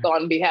speak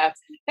on behalf.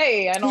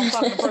 Hey, I know I'm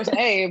talking to person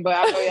A, but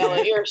I know y'all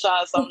are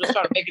earshot, so I'm just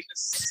trying to make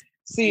this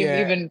seem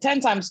even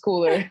 10 times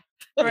cooler.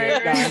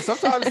 Right.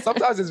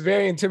 Sometimes it's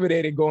very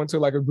intimidating going to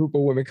like a group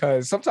of women,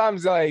 because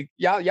sometimes like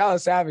y'all are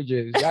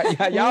savages.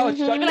 Y'all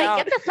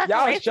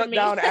shut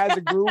down as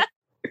a group.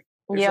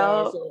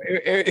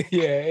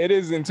 It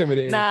is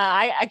intimidating. Nah,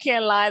 I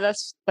can't lie.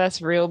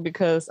 That's real,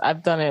 because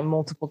I've done it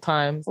multiple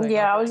times. Like,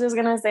 I was just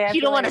gonna say,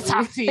 he don't want to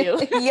talk to you.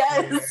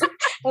 Yes.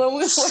 When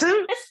we and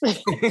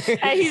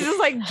he's just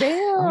like,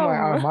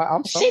 damn.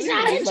 I'm she's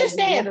not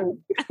interested.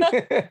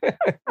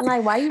 I'm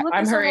like, why are you looking?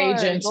 I'm her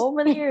agent. Go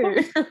over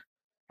there.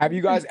 Have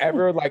you guys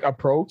ever like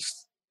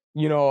approached,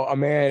 a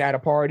man at a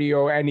party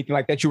or anything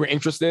like that you were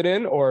interested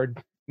in, or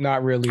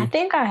not really? I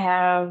think I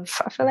have.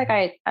 I feel like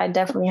I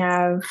definitely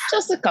have.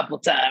 Just a couple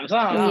times.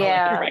 I don't know.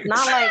 Yeah,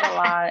 not like a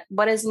lot,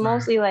 but it's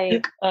mostly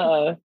like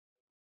I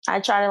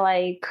try to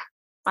like,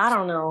 I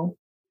don't know.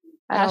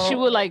 She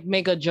would like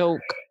make a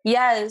joke.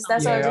 Yes,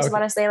 that's what I was just about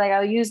to say. Like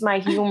I'll use my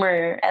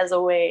humor as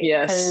a way.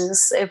 Yes.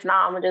 Because if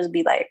not, I'm gonna just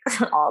be like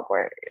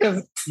awkward.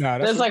 It's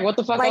like, what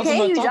the fuck like, else hey,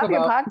 am I you talking drop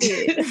your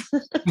pocket.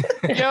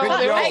 There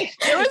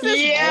was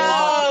this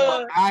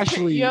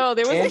Ashley. There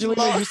was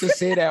Angelina used to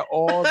say that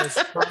all the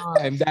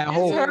time. That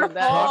whole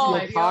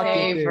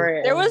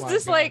favorite. There was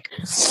this like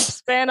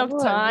span of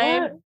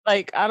time.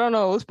 Like, I don't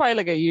know, it was probably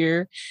like a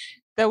year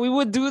that we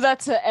would do that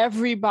to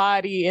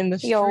everybody in the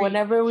street. Yo,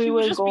 whenever we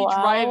would just go be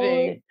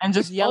driving out, and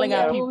just yelling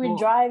at people. We were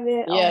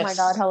driving. Yes. Oh my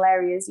God,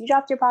 hilarious. You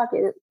dropped your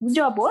pocket. You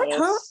dropped what? Yes.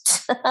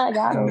 Huh? I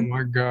got him. Oh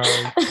my God.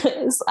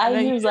 So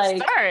I was like,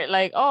 start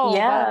like, oh,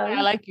 yeah,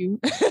 I like you.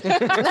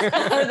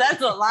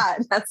 That's a lot.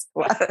 That's a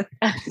lot.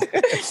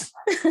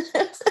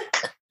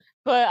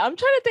 But I'm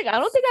trying to think. I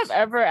don't think I've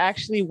ever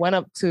actually went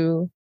up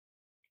to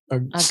a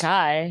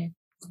guy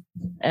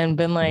and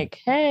been like,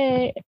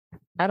 hey,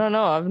 I don't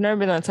know. I've never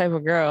been that type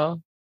of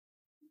girl.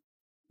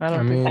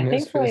 I mean,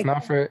 it's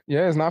not for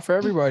it's not for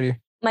everybody.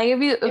 Like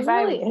if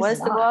I was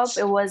to go up,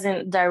 it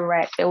wasn't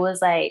direct. It was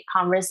like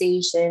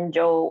conversation,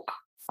 joke,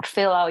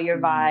 fill out your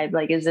vibe.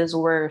 Like, is this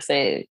worth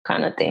it?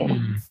 Kind of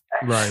thing.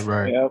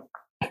 Right. Yep.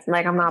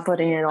 Like, I'm not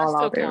putting it all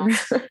out there.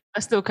 That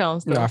still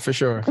counts. Though. Nah, for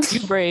sure.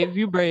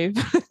 You brave.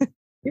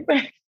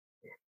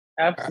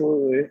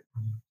 Absolutely.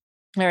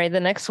 All right. The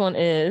next one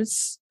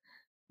is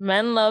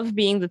men love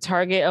being the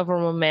target of a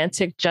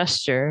romantic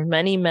gesture.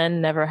 Many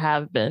men never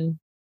have been.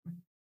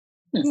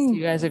 Do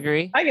you guys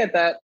agree? I get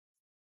that.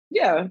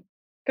 Yeah.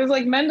 Because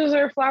like men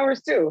deserve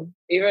flowers too.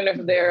 Even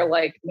if they're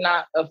like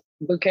not a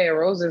bouquet of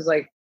roses,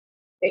 like,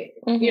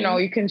 you know,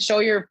 you can show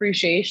your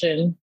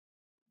appreciation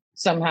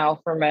somehow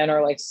for men,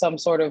 or like some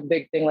sort of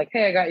big thing. Like,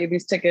 hey, I got you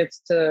these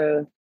tickets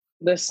to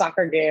this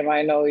soccer game.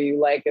 I know you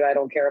like it. I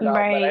don't care about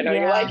it, but I know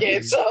you like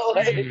it. So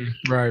like,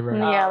 right.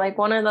 Yeah, like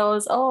one of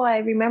those, oh, I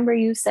remember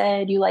you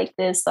said you like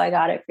this, so I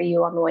got it for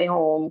you on the way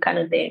home kind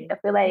of thing. I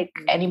feel like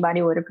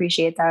anybody would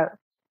appreciate that.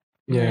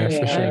 Yeah,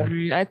 for sure. I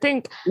agree. I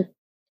think,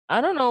 I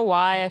don't know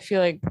why I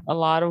feel like a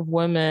lot of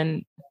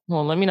women,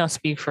 well, let me not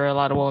speak for a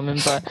lot of women,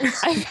 but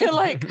I feel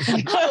like a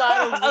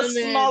lot of women, a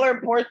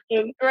smaller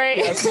portion, right?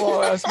 A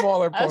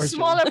smaller portion. A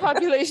smaller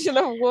population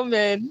of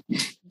women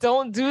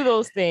don't do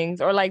those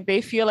things, or like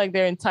they feel like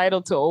they're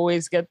entitled to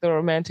always get the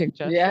romantic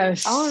gesture.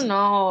 Yes. Oh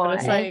no,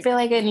 I feel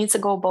like it needs to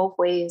go both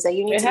ways. Like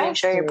you need to make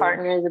sure your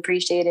partner is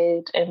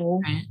appreciated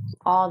and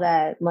all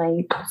that.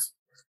 Like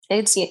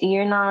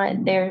you're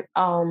not their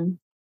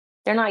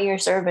they're not your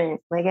servant.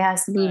 Like it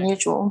has to be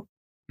mutual.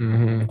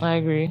 Mm-hmm. I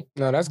agree.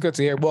 No, that's good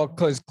to hear. Well,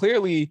 because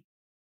clearly,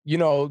 you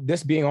know,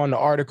 this being on the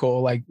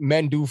article, like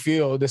men do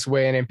feel this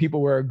way, and then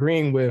people were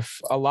agreeing with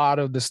a lot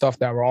of the stuff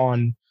that were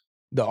on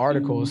the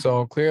article.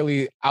 So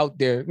clearly, out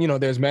there, you know,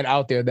 there's men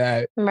out there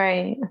that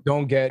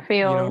don't get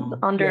feel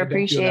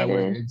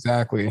underappreciated.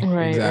 Exactly.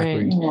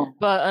 Right.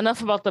 But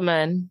enough about the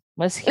men.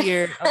 Let's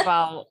hear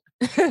about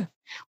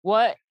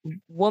what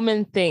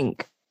women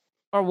think,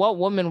 or what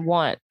women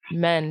want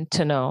men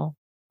to know.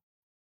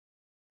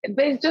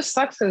 It just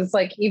sucks because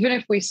like even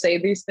if we say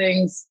these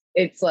things,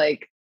 it's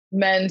like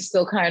men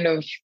still kind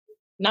of,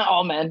 not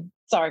all men,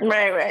 sorry.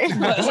 Right.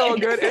 It's all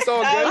good. It's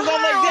all good.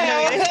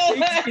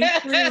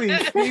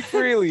 Speak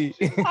freely.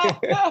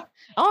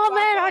 All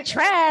men are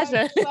trash.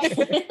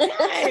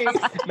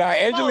 Nah,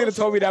 Angelina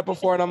told me that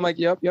before, and I'm like,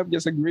 yep,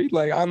 just agreed.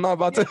 Like, I'm not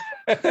about to.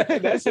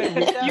 That's it.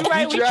 You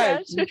right, we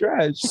trash. You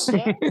trash.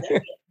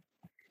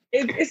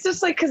 It's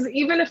just like, because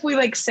even if we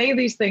like say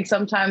these things,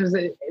 sometimes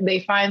they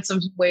find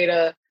some way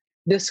to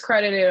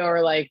discredit it,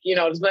 or like, you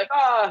know, just like,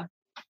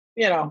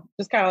 you know,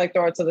 just kind of like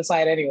throw it to the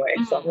side anyway.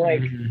 So I'm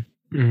like,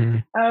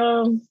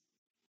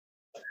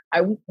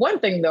 one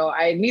thing though,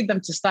 I need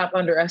them to stop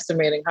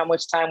underestimating how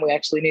much time we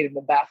actually need in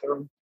the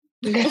bathroom.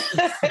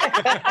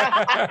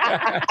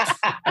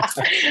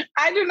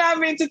 I do not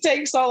mean to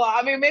take so long.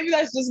 I mean, maybe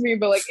that's just me,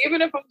 but like,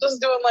 even if I'm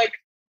just doing like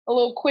a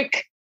little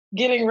quick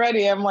getting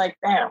ready, I'm like,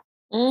 damn,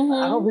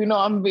 I hope you know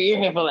I'm gonna be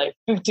in here for like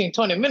 15,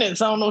 20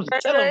 minutes. I don't know what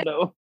to tell them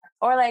though.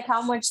 Or like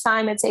how much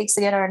time it takes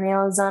to get our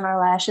nails done, our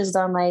lashes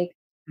done. Like,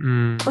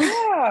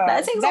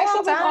 that takes a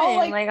long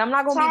time. Like, I'm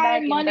not going to be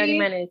back in 30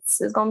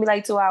 minutes. It's going to be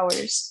like 2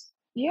 hours.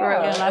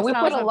 Yeah. We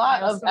put a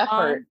lot of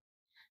effort.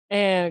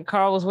 And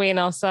Carl was waiting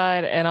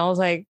outside, and I was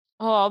like,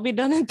 oh, I'll be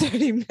done in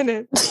 30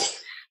 minutes.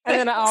 And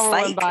then an hour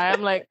went by.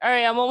 I'm like, all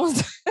right, I'm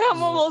almost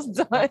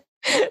done.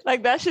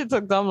 Like, that shit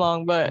took dumb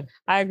long, but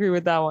I agree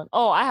with that one.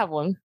 Oh, I have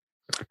one.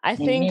 I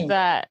think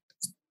that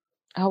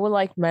I would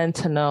like men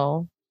to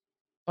know,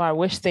 or I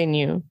wish they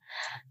knew,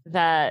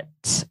 that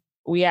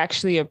we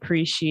actually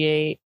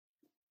appreciate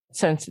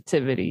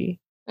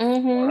sensitivity.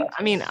 I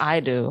mean, I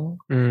do.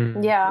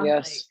 Yeah.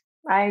 Yes.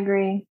 I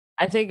agree.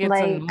 I think it's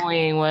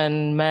annoying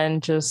when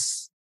men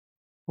just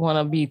want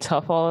to be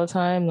tough all the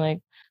time. Like,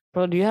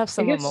 bro, do you have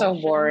some emotion? It's so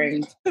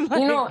boring.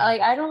 You know,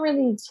 like, I don't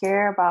really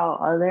care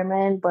about other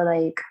men, but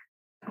like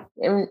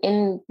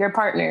in your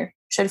partner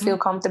should feel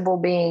comfortable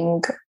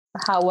being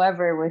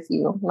however with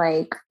you.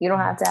 Like, you don't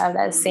have to have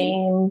that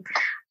same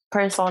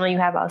persona you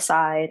have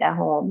outside at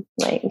home.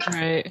 Like,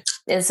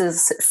 this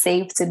is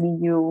safe to be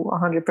you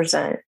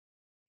 100%.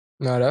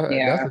 No,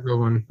 that's a good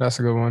one. That's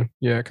a good one.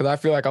 Yeah, because I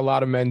feel like a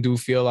lot of men do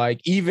feel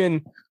like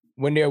even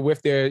when they're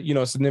with their, you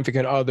know,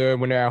 significant other,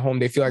 when they're at home,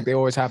 they feel like they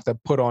always have to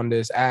put on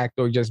this act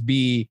or just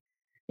be,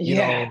 you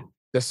know,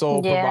 the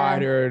sole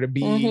provider, to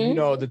be, you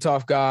know, the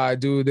tough guy,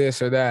 do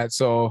this or that.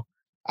 So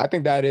I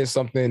think that is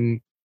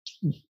something,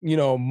 you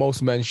know,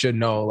 most men should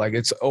know. Like,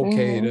 it's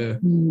okay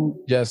to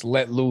just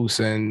let loose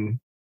and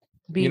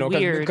Be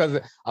weird. Because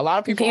a lot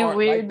of people aren't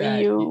like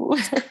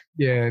that.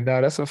 Yeah,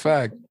 no, that's a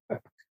fact.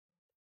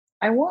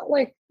 I want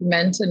like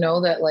men to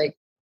know that like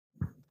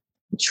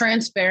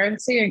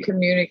transparency and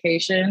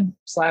communication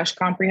 /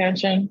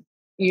 comprehension,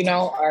 you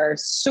know, are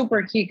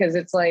super key, because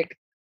it's like,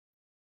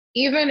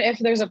 even if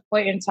there's a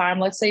point in time,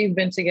 let's say you've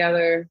been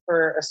together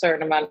for a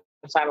certain amount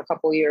of time, a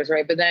couple of years,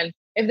 right? But then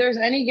if there's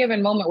any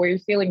given moment where you're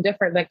feeling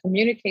different, then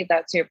communicate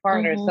that to your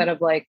partner instead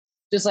of like,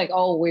 just like,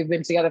 oh, we've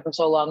been together for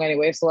so long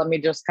anyway, so let me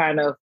just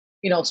kind of,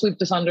 you know, sweep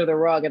this under the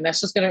rug. And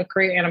that's just going to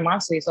create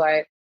animosity. So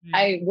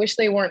I wish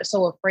they weren't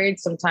so afraid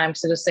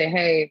sometimes to just say,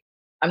 hey,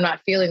 I'm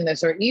not feeling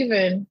this, or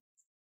even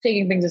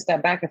taking things a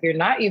step back if you're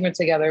not even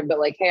together, but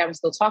like, hey, I'm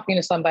still talking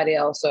to somebody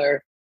else,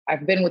 or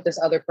I've been with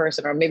this other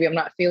person, or maybe I'm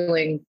not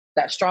feeling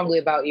that strongly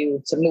about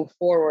you to move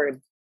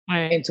forward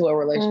into a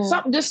relationship.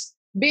 Something, just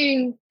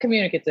being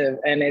communicative,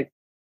 and it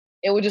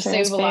would just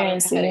save a lot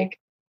of headache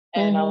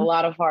and a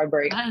lot of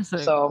heartbreak. That's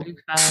a big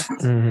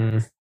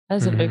fact.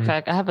 That's a big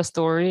fact. I have a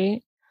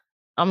story.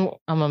 I'm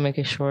gonna make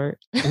it short.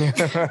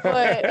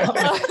 But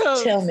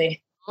tell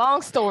me.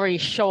 Long story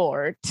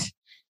short,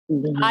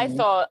 I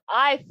thought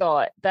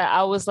that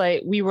I was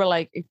like, we were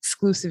like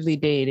exclusively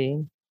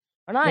dating.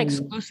 Or not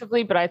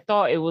exclusively, but I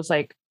thought it was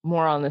like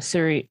more on the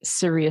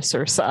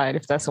seriouser side,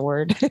 if that's a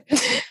word.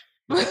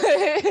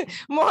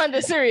 More on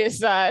the serious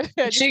side.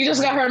 She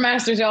just got her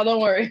master's, y'all.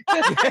 Don't worry.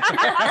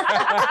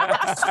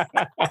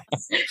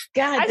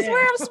 God, I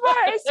swear I'm smart.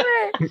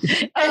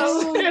 I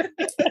swear.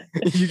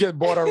 You just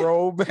bought a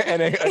robe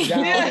and a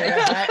gown and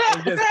a hat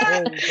and just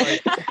boom,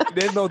 like,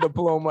 there's no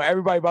diploma.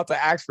 Everybody about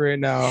to ask for it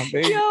now.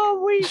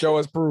 Show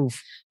us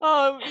proof.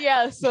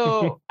 Yeah.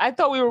 So I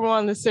thought we were more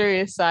on the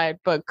serious side,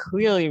 but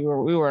clearly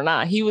we were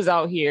not. He was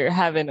out here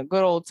having a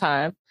good old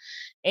time,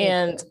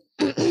 and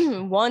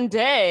one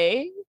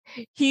day,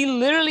 he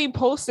literally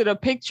posted a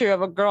picture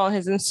of a girl on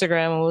his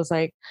Instagram and was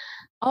like,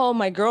 oh,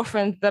 my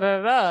girlfriend, da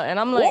da da. And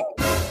I'm like,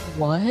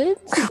 what?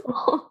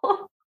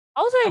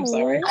 I was like, I'm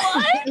sorry.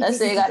 What? That's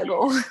it, gotta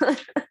go.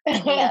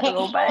 Gotta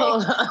go back.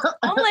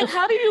 I'm like,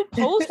 how do you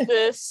post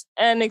this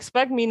and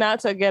expect me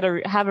not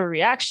to have a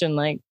reaction?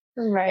 Like,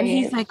 right. And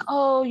he's like,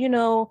 oh, you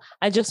know,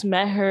 I just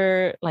met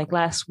her like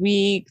last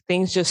week.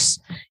 Things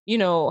just, you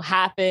know,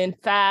 happened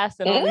fast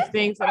and all these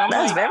things. And I'm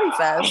That's like, very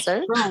fast,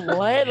 sir.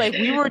 What? Like,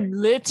 we were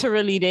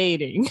literally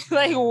dating.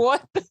 Like,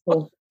 what?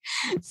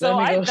 So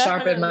let me go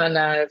sharpen my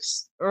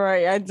knives.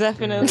 Right. I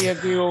definitely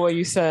agree with what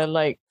you said.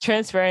 Like,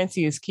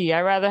 transparency is key.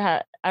 I'd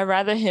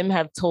rather him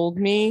have told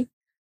me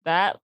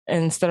that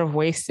instead of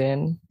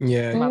wasting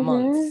my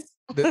months.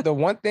 The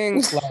one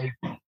thing, like,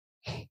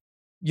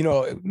 you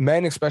know,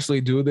 men especially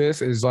do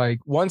this is like,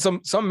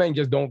 some men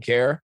just don't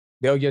care.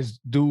 They'll just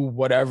do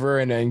whatever,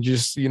 and then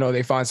just, you know,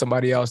 they find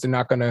somebody else. They're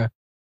not gonna,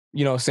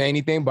 you know, say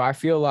anything. But I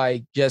feel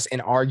like just in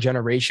our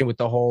generation with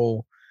the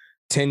whole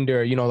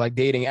Tinder, you know, like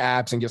dating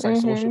apps and just like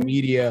social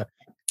media,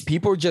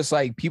 people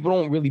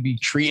don't really be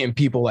treating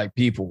people like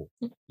people.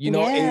 You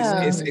know,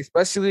 it's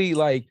especially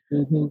like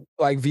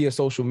like via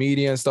social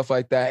media and stuff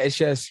like that. It's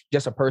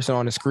just a person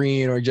on the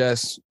screen or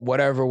just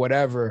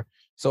whatever.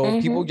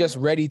 So people just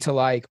ready to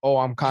like, oh,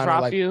 I'm kind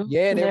of like, you.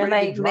 Yeah, they're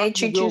like, they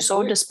treat you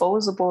so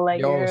disposable.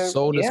 Like,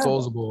 so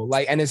disposable.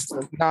 Like, and it's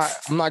not,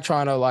 I'm not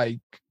trying to like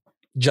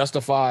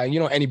justify, you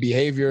know, any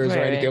behaviors or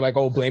anything, like,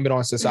 oh, blame it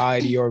on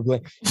society or,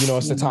 you know,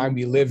 it's the time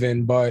we live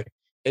in. But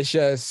it's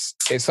just,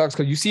 it sucks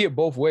because you see it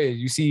both ways.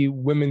 You see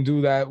women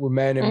do that with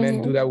men and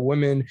men do that with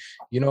women,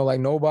 you know, like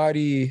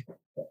nobody,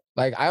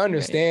 like, I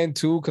understand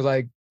too, because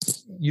like,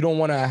 you don't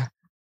want to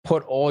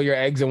put all your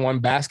eggs in one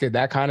basket,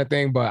 that kind of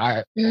thing. But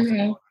I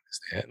understand.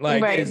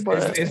 Like,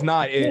 it's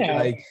not it.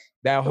 Like,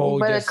 that whole.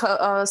 But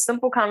a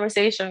simple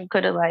conversation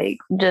could have like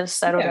just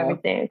settled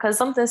everything. Because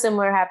something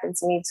similar happened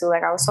to me too.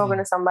 Like, I was talking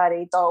to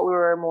somebody, thought we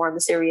were more on the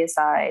serious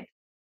side.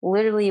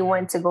 Literally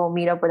went to go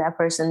meet up with that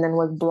person, then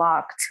was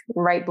blocked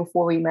right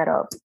before we met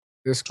up.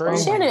 It's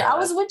crazy. Shannon, I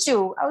was with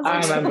you. I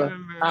remember.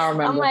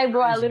 I'm like,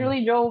 bro, I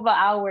literally drove an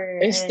hour.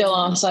 It's still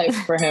on site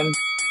for him.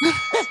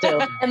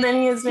 Still. And then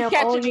he is me,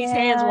 catching these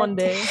hands one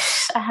day.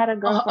 I had a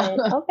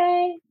girlfriend.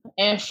 Okay.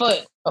 And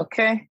foot.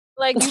 Okay.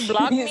 Like, you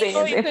blocked me,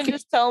 so you can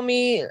just tell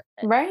me,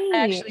 right?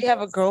 I actually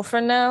have a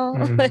girlfriend now.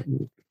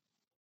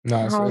 No,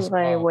 I was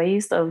like,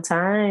 waste of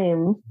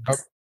time.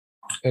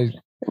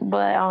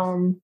 But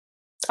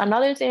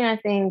another thing I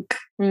think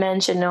men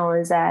should know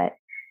is that,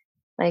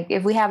 like,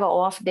 if we have an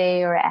off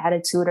day or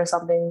attitude or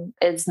something,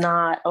 it's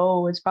not,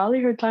 oh, it's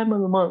probably her time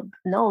of the month.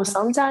 No,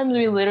 sometimes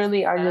we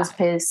literally are just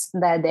pissed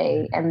that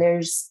day, and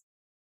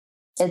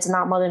it's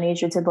not Mother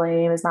Nature to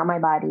blame. It's not my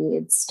body.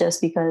 It's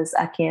just because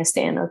I can't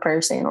stand a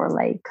person or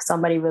like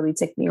somebody really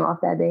ticked me off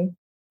that day.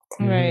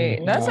 Right.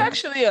 That's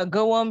actually a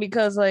good one,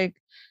 because like,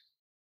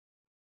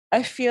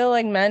 I feel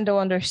like men don't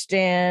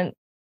understand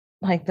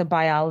like the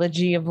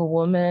biology of a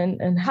woman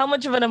and how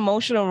much of an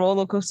emotional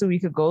roller coaster we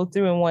could go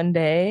through in one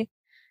day.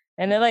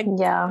 And it like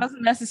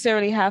doesn't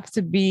necessarily have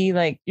to be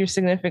like your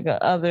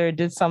significant other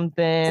did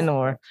something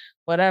or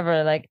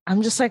whatever. Like,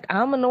 I'm just like,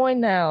 I'm annoyed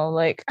now.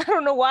 Like, I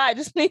don't know why.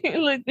 Just leave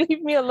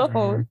me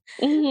alone.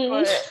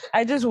 But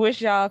I just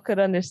wish y'all could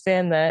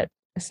understand that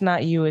it's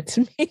not you, it's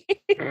me.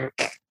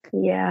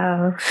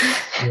 Yeah.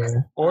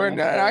 Or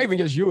not even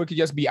just you. It could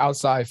just be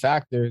outside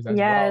factors.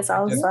 Yes,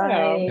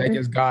 outside. That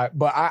just got.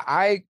 But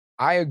I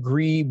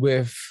agree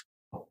with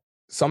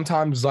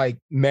sometimes like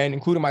men,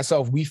 including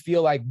myself. We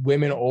feel like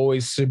women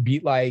always should be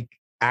like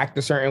act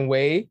a certain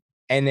way,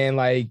 and then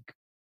like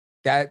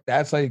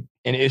that's like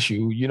an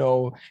issue. You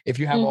know, if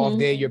you have an off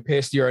day, you're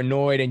pissed, you're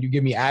annoyed, and you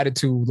give me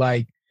attitude.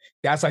 Like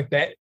that's like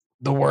that.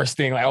 The worst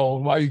thing, like, oh,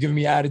 why are you giving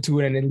me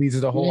attitude? And it leads to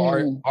the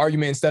whole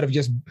argument instead of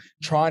just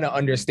trying to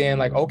understand,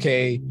 like,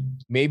 okay,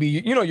 maybe,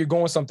 you know, you're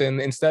going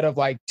something instead of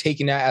like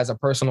taking that as a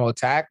personal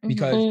attack,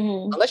 because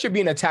unless you're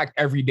being attacked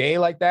every day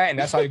like that, and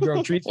that's how your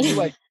girl treats you,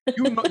 like,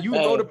 you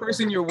know the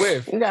person you're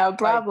with. No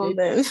problem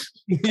then.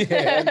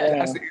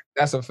 Yeah,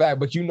 that's a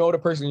fact. But you know the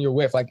person you're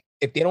with. Like,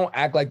 if they don't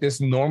act like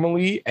this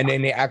normally and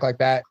then they act like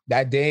that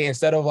day,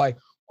 instead of like,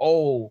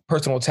 oh,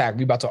 personal attack,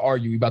 we about to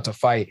argue, we about to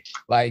fight.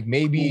 Like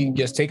maybe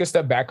just take a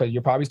step back, because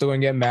you're probably still gonna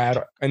get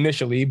mad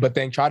initially, but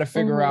then try to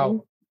figure out,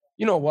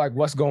 you know, like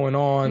what's going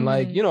on.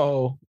 Like, you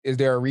know, is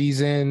there a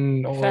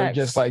reason, or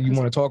just like you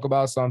want to talk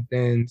about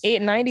something?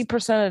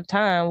 90% of the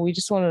time, we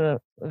just want to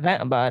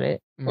vent about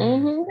it.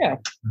 Yeah.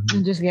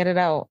 And just get it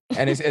out.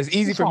 And it's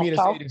easy for me to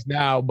say this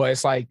now, but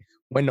it's like,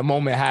 when the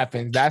moment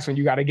happens, that's when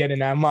you got to get in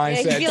that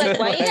mindset. Yeah, you be like,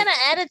 why you got an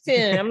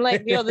attitude? I'm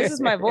like, yo, this is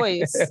my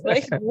voice.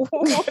 Like,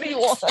 what do you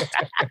want?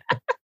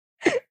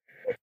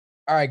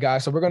 All right,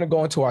 guys. So we're going to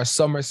go into our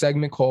summer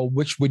segment called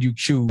Which Would You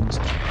Choose?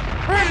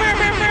 Boom, boom,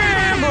 boom.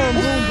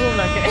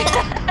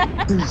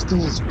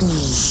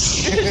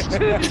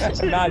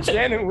 Nah,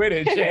 Shannon with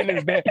it.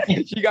 Shannon's there.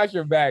 She got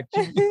your back.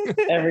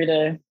 Every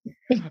day.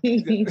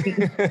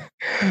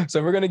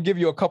 So we're going to give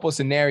you a couple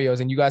scenarios,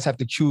 and you guys have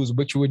to choose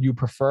which would you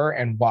prefer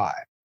and why.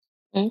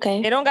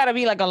 Okay. It don't got to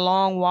be like a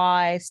long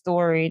why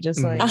story.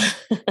 Just like.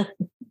 All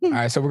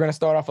right. So we're going to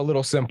start off a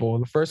little simple.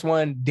 The first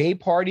one, day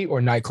party or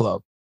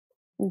nightclub?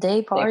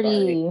 Day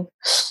party.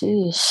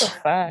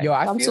 Sheesh. Yo,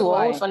 I'm too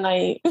old for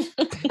night.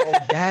 Oh,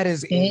 that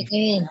is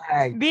being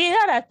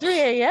out at 3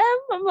 a.m.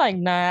 I'm like,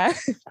 nah.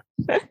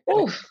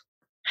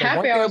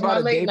 Happy hour is my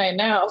late night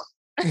now.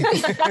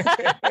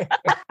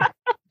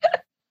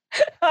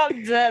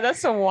 I'm dead.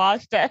 That's a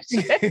wash that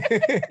shit.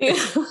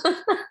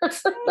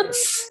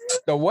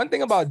 The one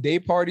thing about day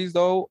parties,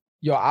 though,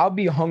 yo, I'll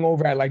be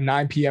hungover at like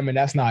 9 p.m. and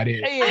that's not it.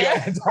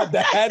 Yeah.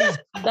 That is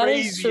crazy. That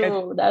is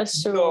true.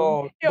 That's true.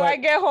 So, yo, I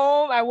get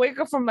home, I wake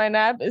up from my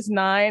nap, it's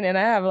 9, and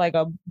I have like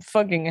a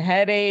fucking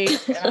headache.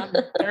 And I'm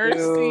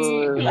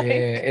thirsty. Like,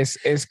 yeah,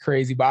 it's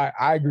crazy. But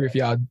I agree with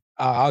y'all.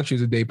 I'll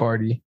choose a day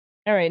party.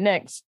 All right,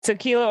 next.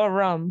 Tequila or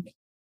rum?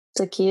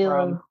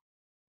 Tequila.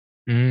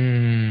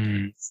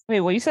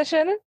 Wait, what you said,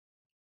 Shannon?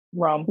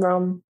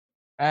 Rum.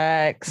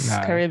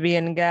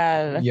 Caribbean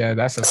gal. Yeah,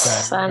 that's a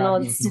fact. I know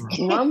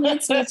rum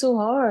hits me too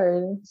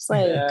hard. It's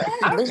like,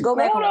 let's go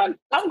back on.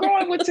 I'm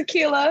going with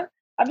tequila.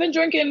 I've been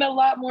drinking a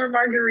lot more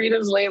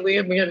margaritas lately.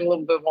 I'm getting a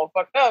little bit more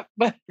fucked up,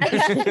 but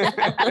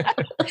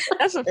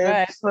that's a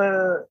fact.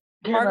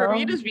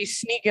 Margaritas be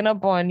sneaking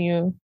up on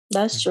you.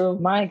 That's true.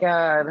 My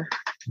God.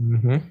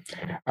 All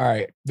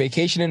right.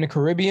 Vacation in the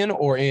Caribbean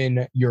or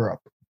in Europe?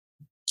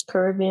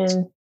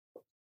 Caribbean.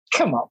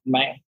 Come on,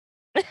 man.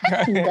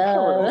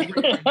 No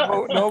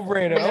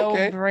brainer.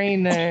 Okay. No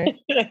brainer.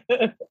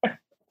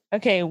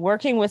 Okay,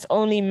 working with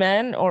only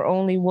men or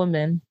only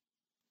women?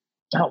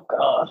 Oh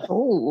God.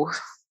 Ooh.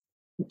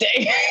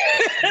 Dang.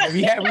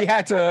 we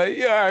had to.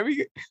 Yeah,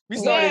 we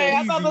started.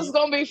 Yeah, I thought this was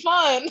gonna be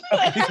fun.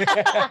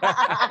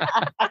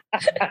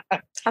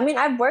 I mean,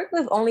 I've worked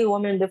with only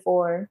women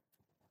before.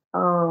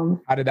 How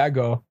did that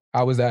go?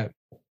 How was that?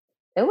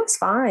 It was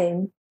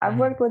fine. I've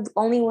worked with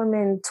only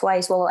women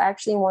twice. Well,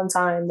 actually, one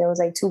time there was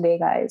like 2 big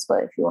guys.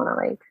 But if you want to,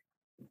 like,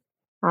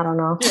 I don't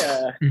know.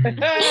 Yeah.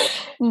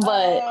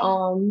 But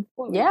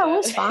yeah, it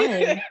was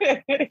fine.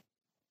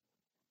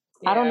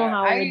 I don't know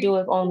how I would do it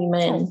with only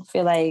men. I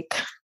feel like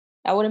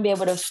I wouldn't be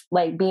able to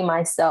like be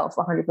myself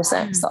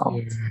 100%.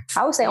 So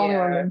I would say only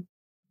women.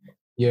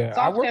 Yeah,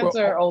 Soft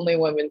cancer only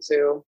women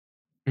too.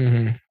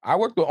 I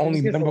worked with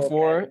only men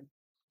before.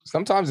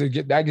 Sometimes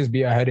that just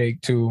be a headache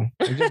too.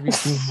 It just be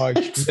too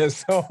much.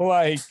 Just so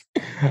like,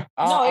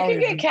 no, it can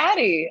get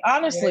catty.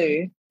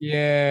 Honestly,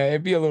 yeah,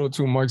 it'd be a little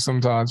too much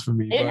sometimes for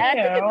me. I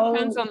think it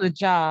depends on the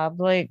job.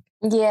 Like,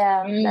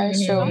 yeah,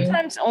 that's true.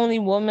 Sometimes only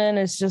woman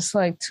is just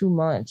like too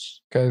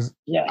much. Because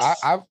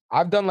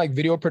I've done like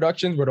video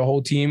productions where the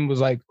whole team was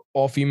like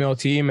all female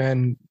team,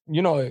 and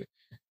you know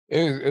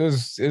it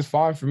was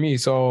fine for me.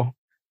 So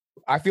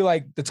I feel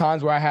like the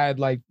times where I had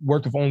like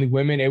worked with only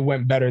women, it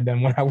went better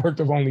than when I worked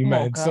with only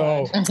men.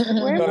 So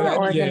we're more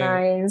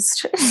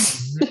organized.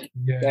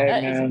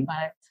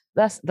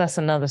 That's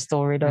another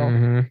story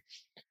though.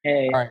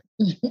 Hey. All right.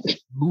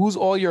 Lose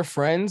all your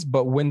friends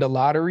but win the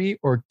lottery,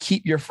 or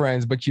keep your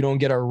friends but you don't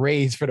get a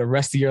raise for the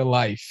rest of your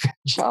life.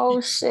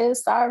 Oh shit,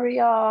 sorry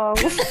y'all.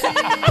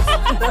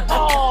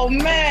 Oh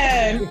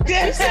man.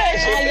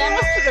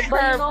 the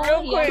curb real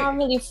quick. You're not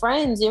really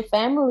friends. You're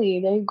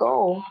family. There you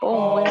go.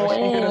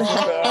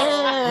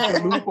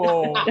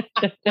 Loophole.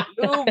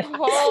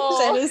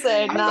 Shannon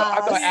said, nah.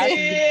 I thought Ashley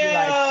would be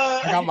like,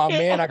 I got my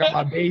man, I got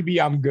my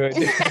baby, I'm good.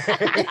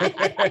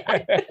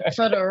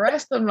 For the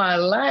rest of my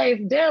life,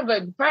 damn,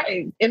 but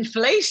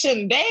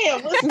inflation,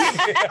 damn.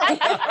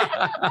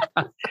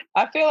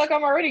 I feel like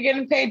I'm already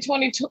getting paid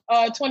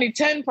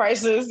 2010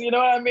 prices. You know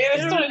what I mean?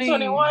 It's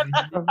 2021.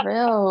 For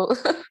real.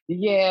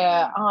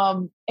 Yeah.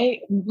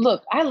 Hey,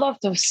 look, I love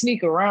to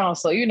sneak around.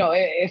 So, you know,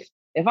 if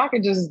I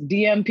could just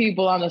DM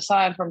people on the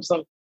side from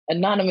some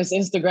anonymous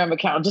Instagram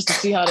account just to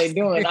see how they're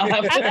doing, I'll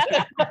have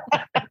to.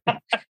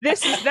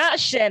 This is not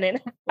Shannon.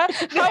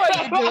 How are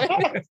you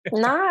doing?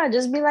 Nah,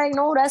 just be like,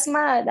 no, that's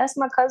my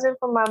cousin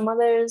from my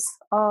mother's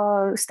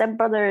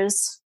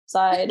stepbrother's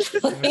side.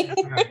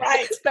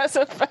 Right. That's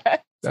a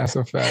fact. That's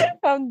a fact.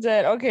 I'm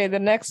dead. Okay, the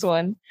next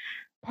one.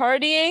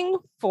 Partying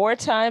 4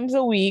 times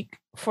a week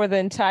for the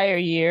entire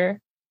year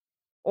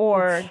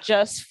or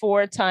just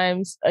 4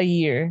 times a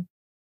year?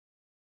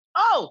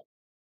 Oh!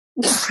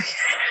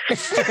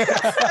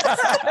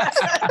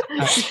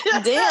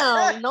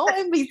 Damn, no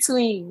in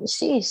between.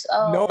 Sheesh.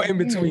 No in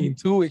between.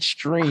 Too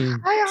extreme.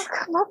 How y'all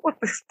come up with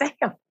this?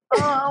 Damn.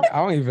 I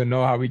don't even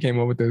know how we came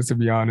up with this, to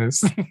be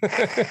honest.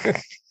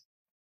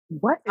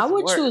 What? I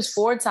would choose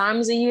 4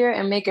 times a year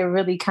and make it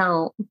really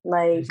count.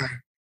 Like,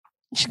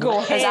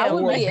 because I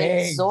would be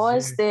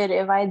exhausted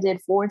if I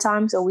did 4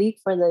 times a week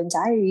for the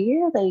entire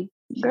year. Like,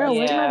 girl,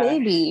 where's my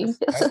baby?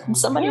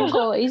 Somebody will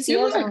go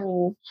ACS on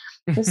me.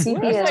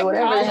 CPS,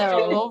 whatever the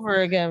hell. All over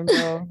again,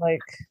 bro.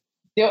 Like,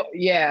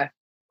 yeah,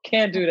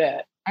 can't do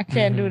that. I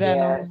can't do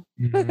that. Yeah.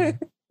 No.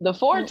 The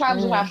 4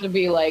 times would have to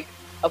be like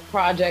a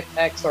Project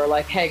X or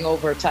like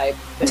Hangover type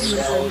thing.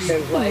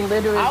 Because like,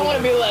 literally, I want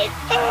to be like,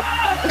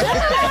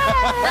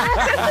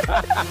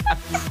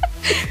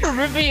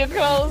 ripping your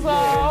clothes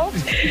off.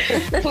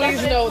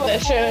 Please note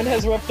that Shannon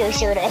has ripped her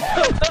shirt off.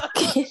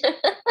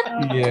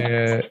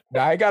 Yeah,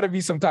 I got to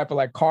be some type of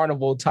like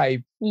carnival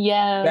type.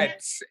 Yeah,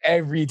 that's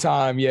every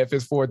time. Yeah, if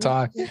it's 4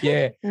 times.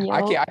 Yeah,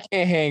 I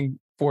can't hang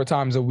 4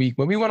 times a week.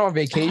 When we went on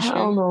vacation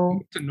to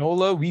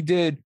NOLA, we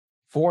did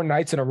 4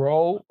 nights in a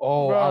row.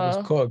 Oh, bruh. I was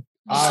cooked.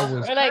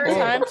 We're like,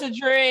 time to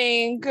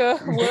drink.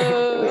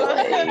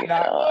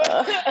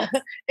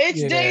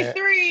 It's day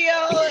 3,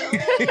 yo.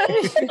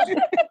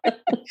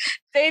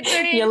 Day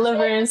 3. Your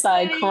liver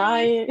inside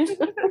crying.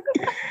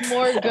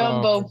 More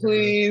gumbo,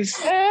 please.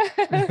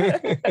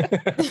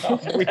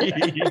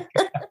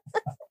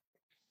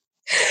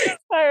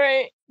 All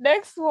right,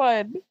 next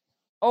one.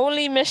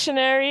 Only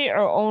missionary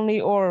or only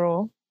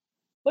oral?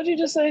 What did you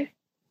just say?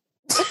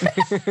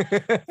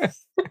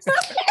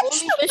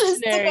 Only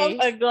missionary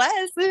my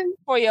glasses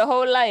for your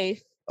whole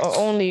life or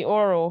only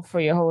oral for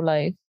your whole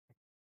life?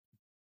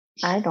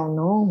 I don't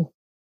know.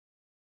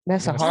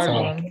 That's a hard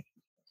one.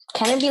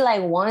 Can it be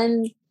like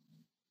one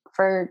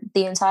for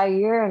the entire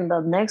year and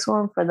the next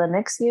one for the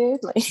next year?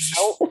 Like,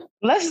 nope.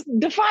 Let's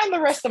define the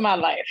rest of my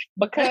life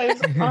because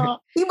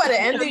you better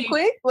end it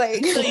quick.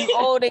 Like, you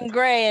old and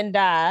gray and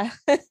die.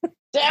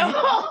 Damn.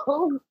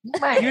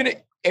 Even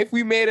if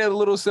we made it a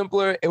little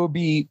simpler, it would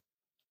be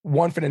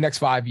one for the next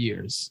 5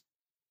 years.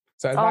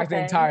 So it's not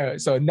the entire.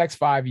 So next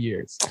 5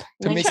 years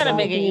to make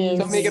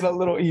it a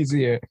little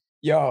easier.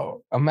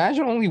 Yo,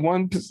 imagine only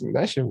one person.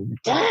 That shit would be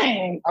cool.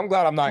 Dang. I'm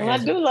glad I'm not. I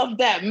do love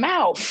that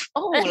mouth.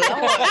 Oh Lord.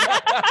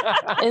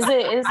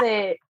 Is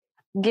it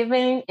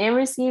giving and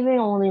receiving or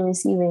only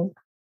receiving?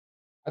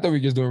 I thought we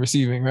were just doing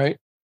receiving, right?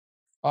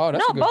 Oh,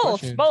 that's a good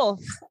question.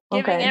 Both.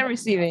 Giving and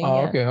receiving.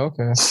 Oh, yeah.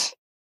 Okay.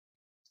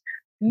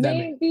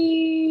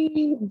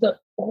 Maybe the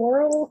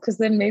oral, because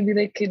then maybe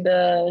they could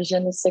je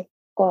ne sais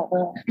quoi.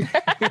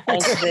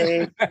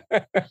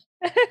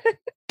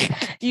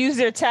 Use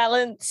their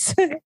talents.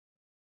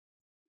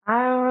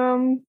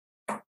 I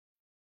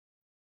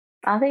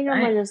think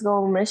I'm gonna just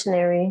go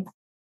missionary.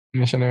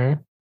 Missionary.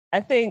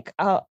 I think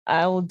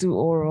I will do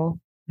oral.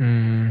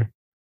 Man's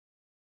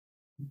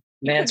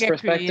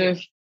perspective.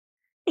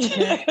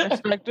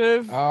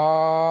 Perspective.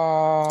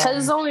 Because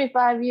it's only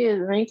 5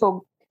 years, and you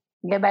can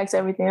get back to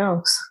everything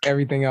else.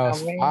 Everything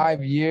else.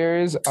 5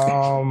 years.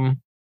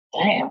 Damn.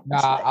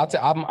 Nah,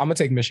 I'm gonna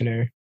take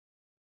missionary.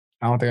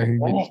 I don't think I can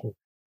do it.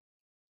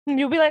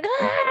 You'll be like,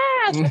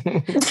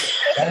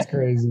 That's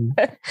crazy.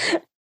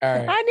 All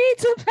right. I need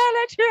to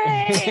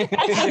penetrate.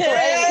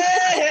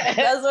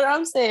 That's what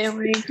I'm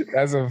saying.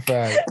 That's a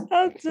fact.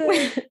 All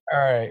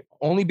right.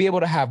 Only be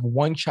able to have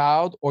 1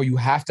 child, or you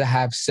have to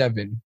have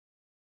 7.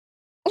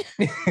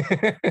 Well,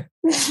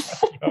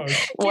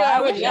 I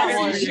already got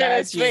one.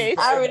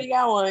 I already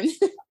got one.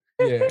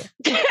 Yeah.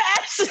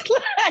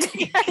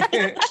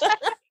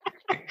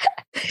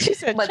 She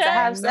said, but to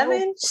have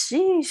 7,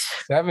 sheesh.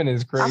 7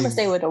 is crazy. I'm gonna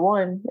stay with the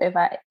 1. If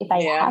I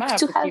have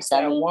to have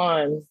 7,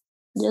 1.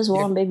 Just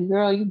 1, baby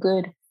girl, you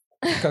good.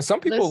 Because some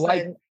people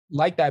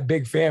like that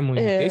big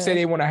family. Yeah. They say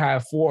they want to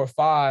have 4 or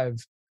 5,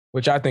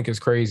 which I think is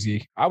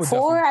crazy. I would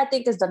 4, I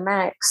think, is the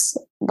max.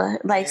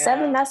 But like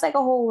 7, that's like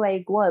a whole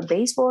like what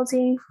baseball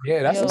team?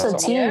 Yeah, that's a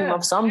team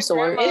of some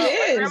sort. It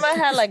is. My grandma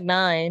had like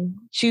 9.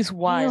 She's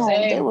wild.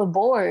 They were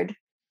bored.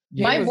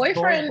 Yeah, my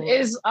boyfriend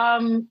is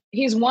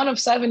he's one of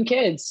 7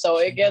 kids, so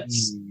it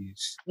gets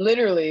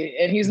literally,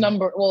 and he's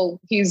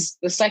he's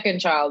the second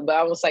child, but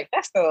I was like,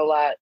 that's still a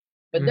lot.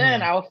 But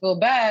then I would feel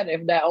bad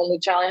if that only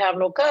child have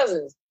no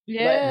cousins.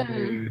 Yeah.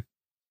 But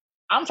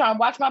I'm trying to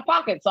watch my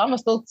pocket, so I'm gonna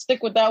still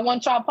stick with that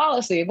one child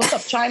policy. What's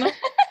up, China?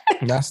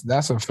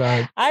 That's a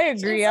fact. I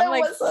agree. I'm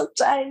like, what's up,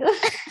 China?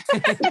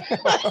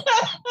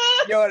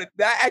 Yo,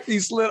 that actually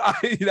slid.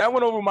 That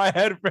went over my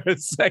head for a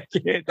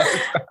second.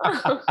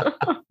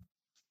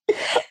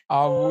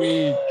 I'm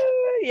weak.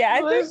 Yeah,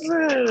 I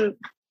think.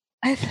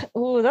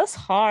 Oh, that's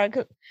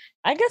hard.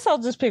 I guess I'll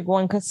just pick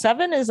 1 because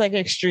 7 is like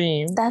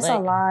extreme. That's like,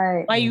 a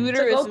lot. My uterus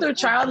to go through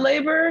child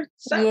labor.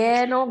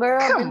 Yeah, no girl,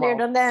 been there,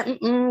 done that.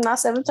 Not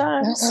 7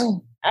 times.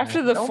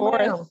 After the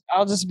 4th,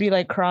 I'll just be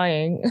like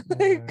crying.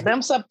 Them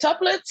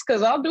septuplets,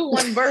 because I'll do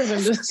one birth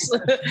and just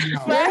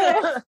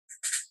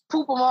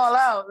poop them all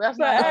out. That's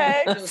not.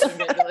 I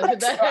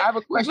have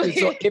a question.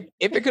 So if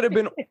it could have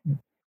been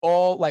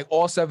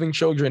all 7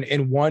 children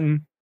in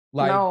one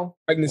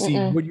pregnancy,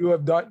 would you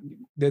have done?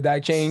 Did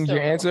that change your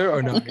answer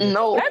or no?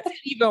 No, that's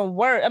even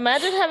worse.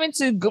 Imagine having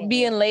to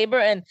be in labor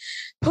and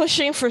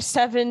pushing for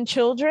 7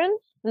 children.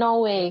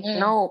 No way.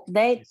 No,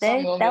 that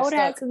would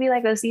have to be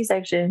like a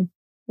C-section.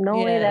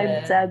 No way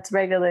that's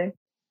regular.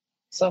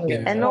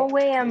 And no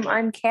way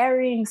I'm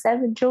carrying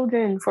 7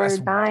 children for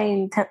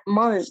 9-10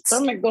 months.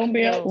 Stomach gonna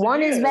be out.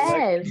 One is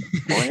bad.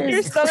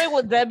 Your stomach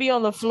with Debbie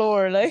on the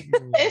floor, like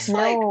it's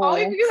like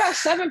you got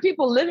 7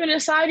 people living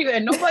inside you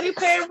and nobody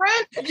paying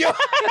rent.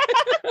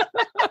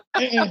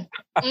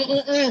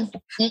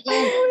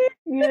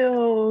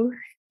 Yo.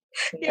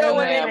 Yo,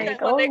 when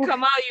they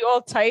come out, you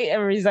all tight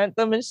and resent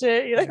them and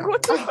shit. You're like,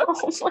 what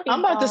the fuck? I'm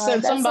about to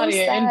send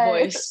somebody an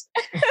invoice.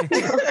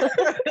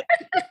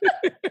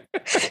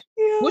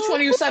 Which one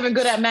of you 7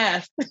 good at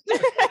math?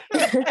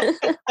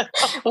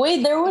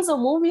 Wait, there was a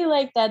movie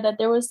like that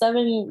there was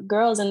 7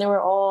 girls and they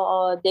were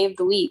all Day of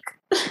the Week.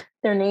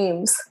 Their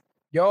names.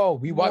 Yo,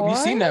 we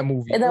seen that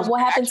movie. And then What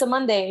Happened to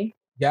Monday?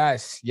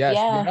 Yes.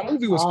 Yeah. That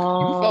movie was. You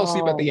fell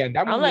asleep at the end.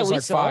 That movie was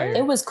like fire.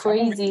 It was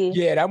crazy.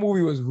 That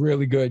movie was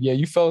really good. Yeah,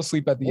 you fell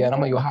asleep at the end. I'm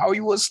like, yo, how are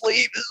you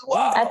asleep as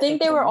well? I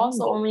think they were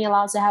also only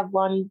allowed to have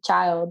 1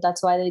 child.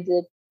 That's why they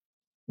did.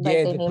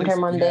 They named her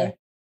Monday.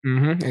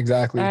 Yeah.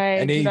 Exactly.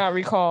 I do not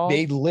recall.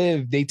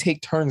 They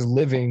take turns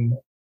living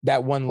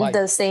that one life.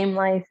 The same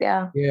life.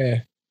 Yeah. Yeah.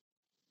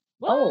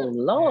 Oh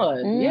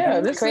Lord.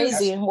 Yeah, this is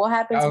crazy. What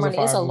Happened to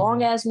Monday? It's a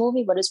long ass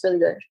movie, but it's really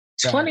good.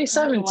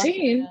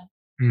 2017.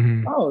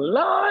 Oh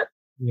Lord.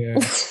 Yeah.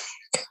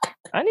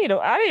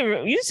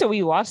 You said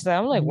we watched that.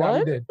 I'm like,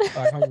 what? We did.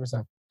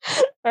 100%.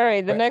 All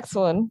right, the next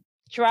one.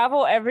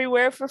 Travel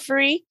everywhere for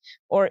free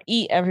or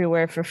eat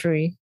everywhere for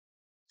free?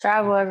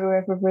 Travel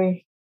everywhere for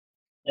free.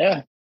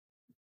 Yeah.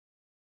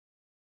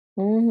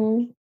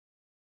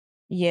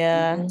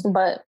 Yeah.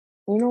 But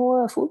you know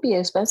what? Food be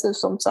expensive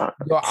sometimes.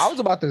 Yo, I was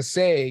about to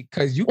say,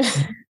 because you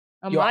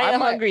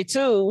I'm hungry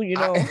too, you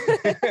know.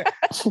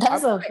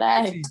 That's a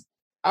fact.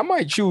 I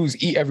might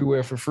choose eat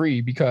everywhere for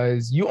free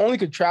because you only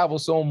could travel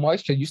so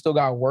much because you still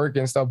got work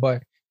and stuff.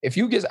 But if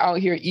you just out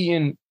here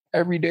eating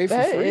every day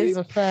for free, that is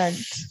a fact.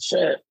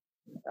 Shit.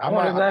 I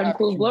might that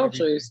include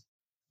groceries.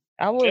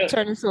 I would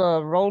turn into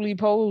a roly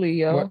poly,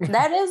 yo.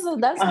 That's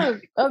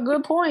a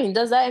good point.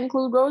 Does that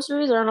include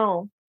groceries or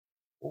no?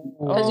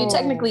 Because you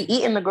technically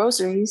eating the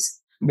groceries.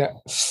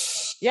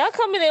 Y'all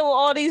coming in with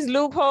all these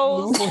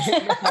loopholes.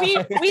 we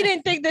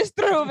didn't think this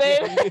through,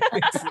 baby.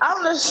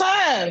 I'm just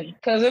saying,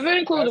 because if it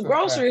includes the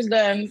groceries,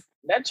 then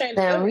that changes.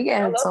 Then we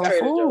get some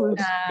food.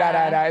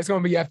 Nah. It's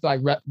gonna be after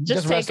like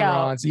just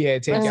restaurants. Yeah,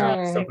 take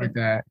out stuff like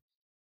that.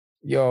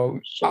 Yo,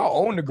 I'll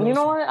own the groceries.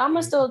 You know what? I'm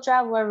gonna still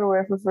travel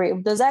everywhere for free.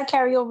 Does that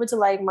carry over to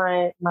like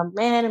my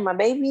man and my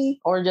baby,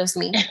 or just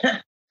me?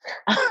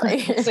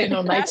 Say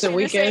no nights and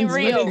weekends.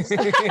 Real. She's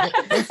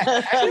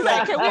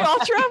like, can we all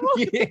travel?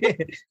 Yeah.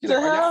 She's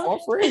like, all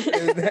free?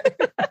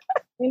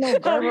 You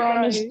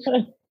know,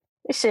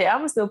 shit, I'm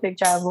gonna still pick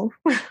travel.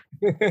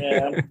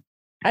 Yeah.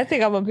 I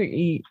think I'm gonna pick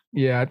eat.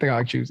 Yeah, I think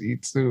I'll choose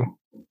eat too.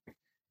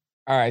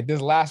 All right,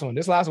 this last one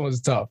is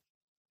tough.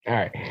 All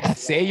right.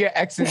 Say your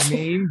ex's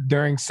name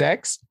during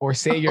sex or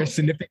say your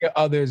significant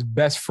other's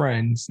best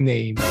friend's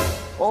name.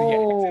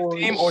 So your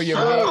ex's name or your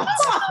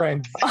best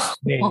friend's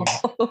name.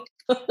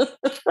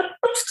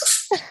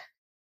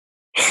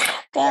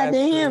 God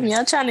damn,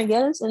 y'all trying to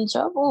get us in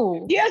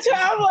trouble. Yeah,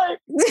 I'm like...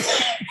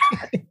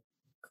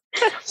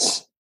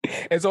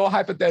 It's all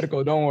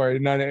hypothetical. Don't worry.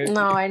 No,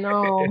 I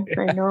know.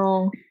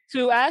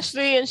 To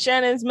Ashley and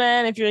Shannon's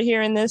man, if you're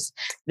hearing this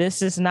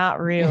is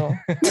not real.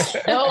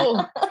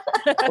 No.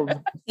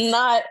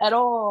 Not at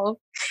all.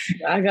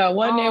 I got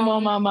one name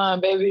on my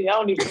mind, baby. I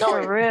don't even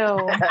know for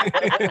real.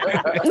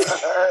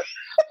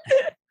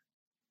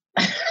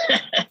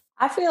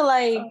 I feel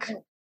like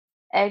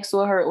X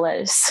will hurt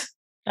less.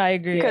 I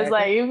agree. Because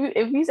like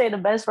if you say the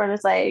best friend,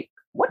 it's like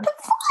what the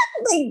fuck?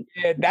 Like,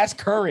 yeah, that's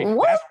current.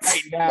 What? That's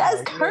right now.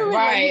 That's current.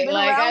 Right.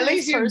 Like at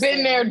least you've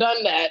been there,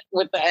 done that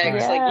with the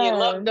ex. Like you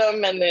loved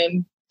them and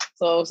then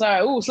so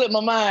sorry, slipped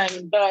my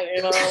mind. But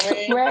you know what I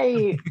mean?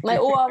 Right. Like,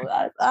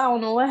 I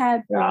don't know what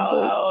happened.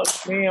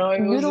 You know,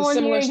 it was a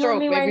similar stroke.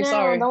 Baby, right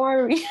sorry. Don't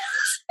worry.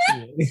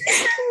 A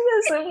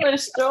similar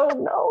stroke,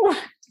 no.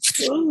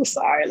 Ooh,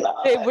 sorry, Lord.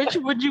 Hey, which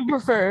would you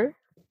prefer?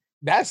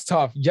 That's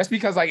tough. Just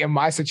because, like, in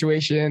my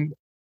situation,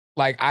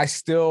 like, I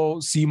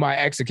still see my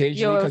ex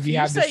occasionally because we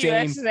have the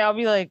same. I'll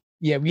be like,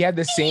 yeah, we have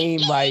the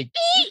same like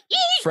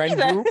friend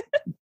group,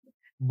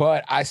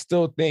 but I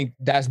still think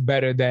that's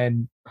better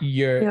than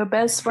your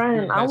best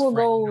friend. I will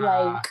go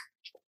like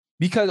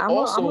because I'm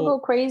gonna go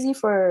crazy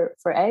for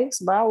ex,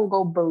 but I will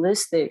go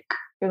ballistic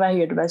if I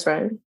hear the best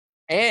friend.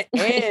 And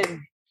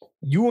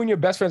you and your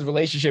best friend's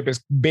relationship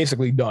is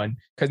basically done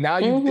because now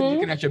you're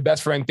looking at your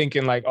best friend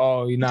thinking like,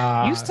 oh,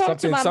 nah,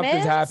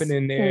 something's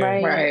happening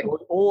there, right?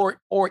 Or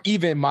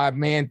even my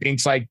man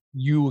thinks like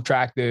you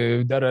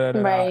attractive,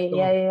 right? So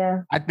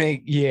yeah. I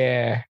think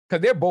because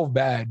they're both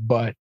bad,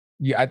 but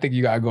yeah, I think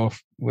you gotta go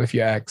with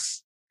your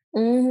ex.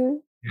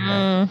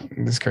 Yeah,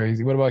 it's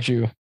crazy. What about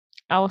you?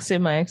 I will say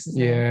my ex's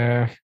name.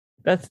 Yeah,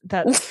 that's.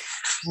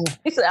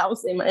 He said I would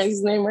say my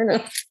ex's name right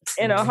now.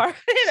 In a heart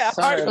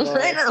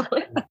right now.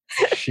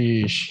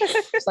 Sheesh.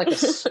 It's like a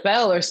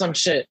spell or some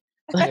shit.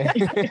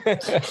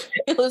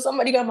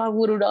 Somebody got my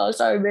voodoo doll.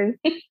 Sorry, baby.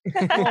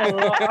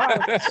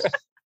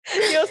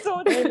 You're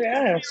so baby,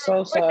 I am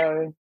so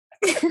sorry.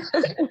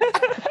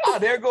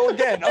 There go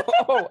again.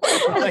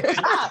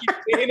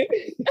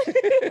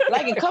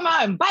 Like it come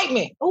out and bite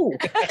me. Ooh.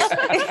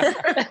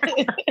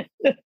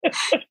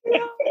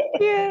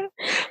 Yeah,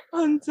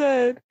 I'm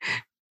dead.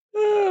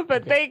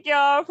 But thank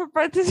y'all for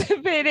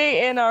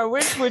participating in our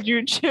Which Would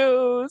You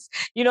Choose?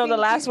 You know, the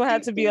last one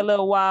had to be a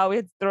little wild. We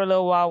had to throw a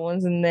little wild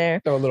ones in there.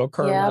 Throw a little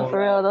curve. Yeah,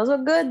 for real. Those were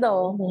good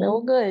though. They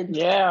were good.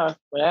 Yeah.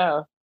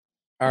 All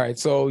right.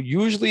 So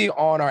usually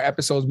on our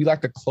episodes, we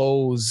like to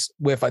close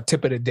with a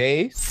tip of the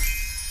day.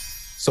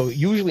 So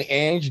usually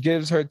Ange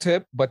gives her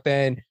tip, but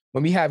then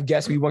when we have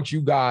guests, we want you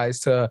guys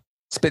to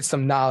spit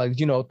some knowledge,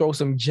 you know, throw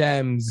some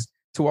gems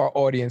to our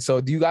audience. So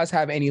do you guys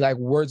have any like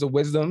words of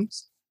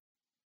wisdoms?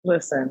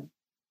 Listen,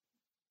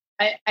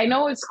 I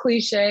know it's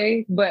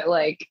cliche, but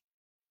like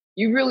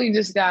you really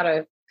just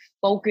gotta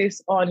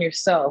focus on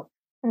yourself.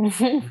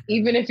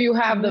 Even if you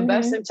have the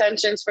best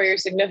intentions for your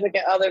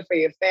significant other, for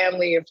your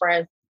family, your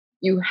friends,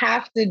 you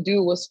have to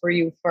do what's for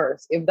you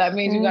first. If that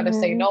means you gotta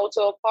say no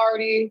to a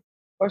party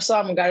or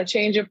something, gotta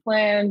change your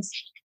plans,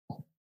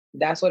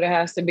 that's what it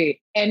has to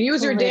be. And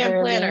use your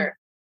damn planner,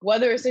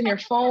 whether it's in your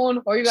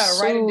phone or you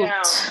gotta write it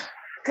down.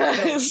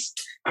 Because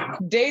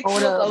dates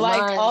look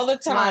alike all the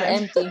time.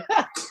 Empty.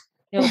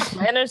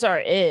 Planners are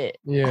it.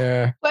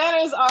 Yeah.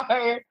 Planners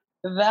are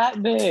that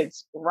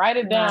bitch. Write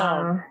it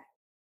down.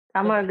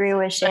 I'm gonna agree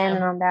with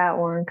Shannon on that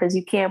one because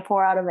you can't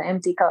pour out of an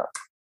empty cup.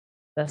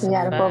 You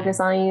gotta focus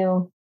on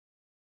you.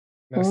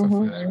 That's a fact.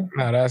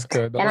 No, that's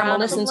good. And I'm gonna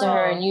listen to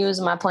her and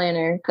use my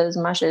planner because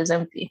my shit is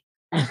empty.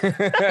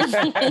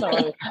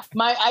 I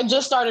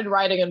just started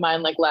writing in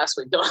mine like last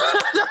week.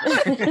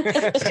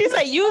 She's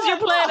like, use your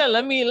planner.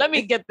 Let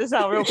me get this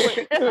out real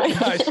quick.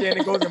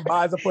 Shannon goes and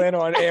buys a planner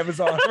on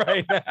Amazon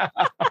right now.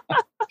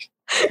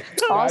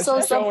 Also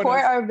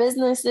support our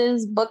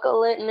businesses. Book a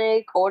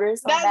Litnick, order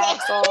some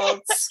bath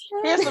salts.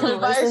 Here's some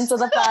advice. Listen to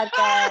the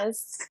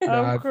podcast.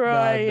 I'm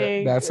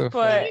crying. That's a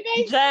fact.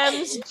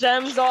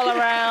 Gems all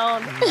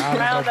around.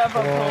 Round of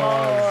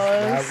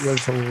applause. That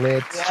was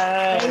lit.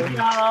 Yes. Thank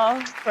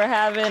y'all for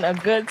having a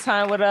good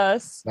time with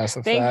us. That's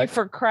a Thank fact. you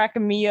for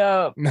cracking me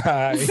up.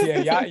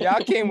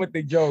 Y'all came with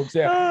the jokes.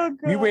 Yeah,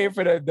 we waiting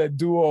for the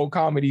duo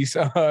comedy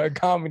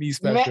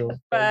special.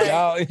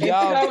 Y'all.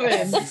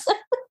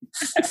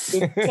 It's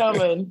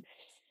coming.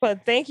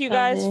 But thank you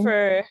guys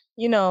for,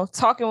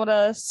 talking with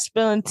us,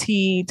 spilling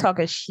tea,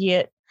 talking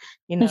shit,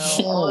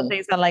 all the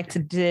things I like to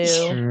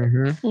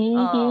do.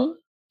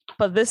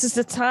 But this is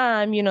the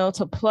time,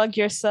 to plug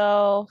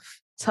yourself,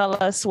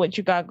 tell us what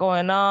you got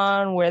going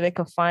on, where they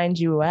can find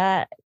you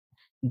at.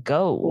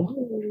 Go.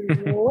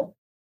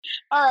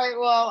 All right.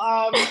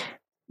 Well,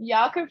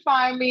 y'all can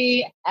find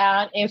me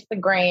on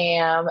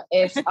Instagram.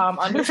 It's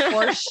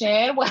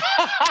 _Shan.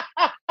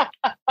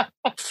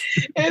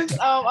 It's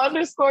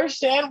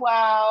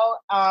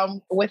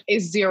 _ShanWow with a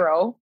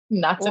 0,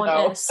 not to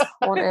know.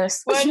 One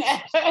S. Or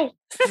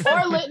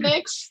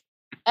Litniks.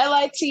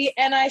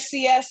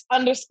 LITNICS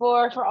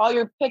 _ for all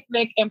your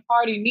picnic and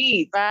party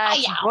needs.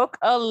 Right. Book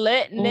a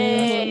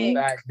Litnick.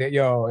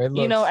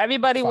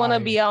 Everybody want to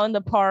be out in the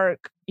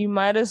park. You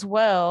might as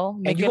well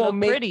make it look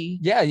pretty.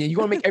 Yeah, you're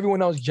gonna make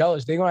everyone else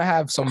jealous. They're gonna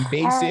have some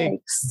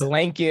basic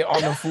blanket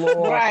on the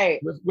floor,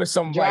 right? With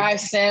some dry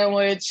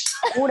sandwich.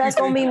 Oh, that's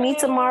gonna be me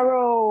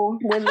tomorrow.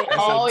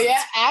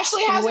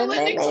 Ashley has a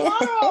Litnick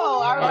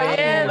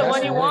tomorrow. The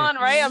one you want,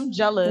 right? I'm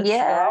jealous.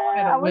 Yeah,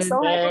 I was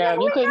so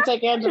happy. You couldn't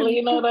take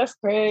Angelina. That's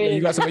crazy.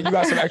 Yeah, you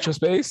got some extra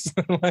space.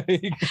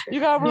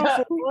 You got room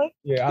for what?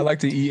 Yeah, I like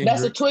to eat.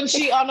 That's a twin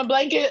sheet on the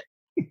blanket.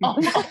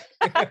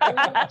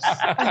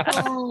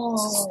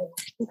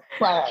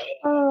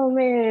 Oh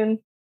man.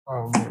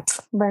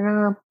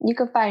 But you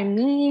can find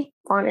me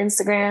on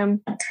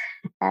Instagram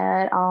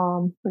at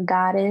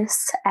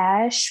Goddess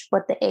Ash,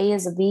 but the A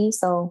is a V,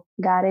 so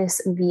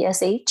Goddess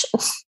VSH.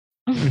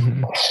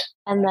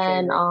 And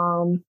then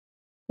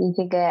you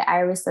can get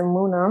Iris and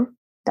Luna.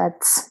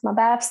 That's my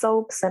bath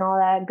soaps and all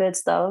that good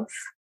stuff.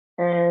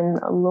 And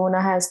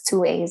Luna has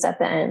 2 A's at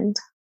the end.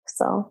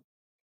 So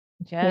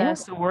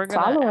so we're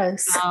gonna follow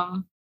us.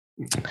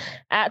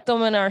 At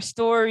them in our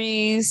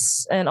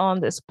stories and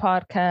on this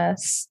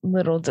podcast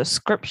little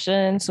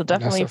description. So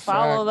definitely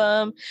follow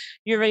them.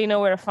 You already know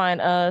where to find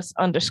us,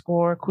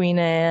 _Queen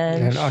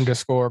Ange. And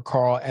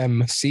 _Carl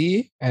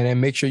MC. And then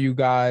make sure you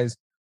guys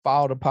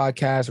follow the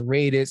podcast,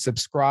 rate it,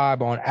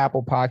 subscribe on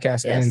Apple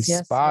Podcasts and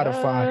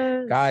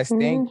Spotify. Guys,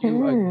 thank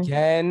you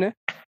again.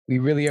 We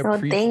really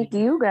appreciate it. Thank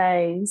you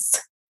guys.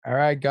 All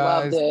right,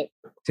 guys.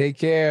 Take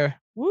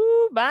care.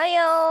 Woo, bye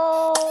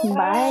y'all.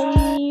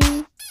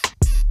 Bye.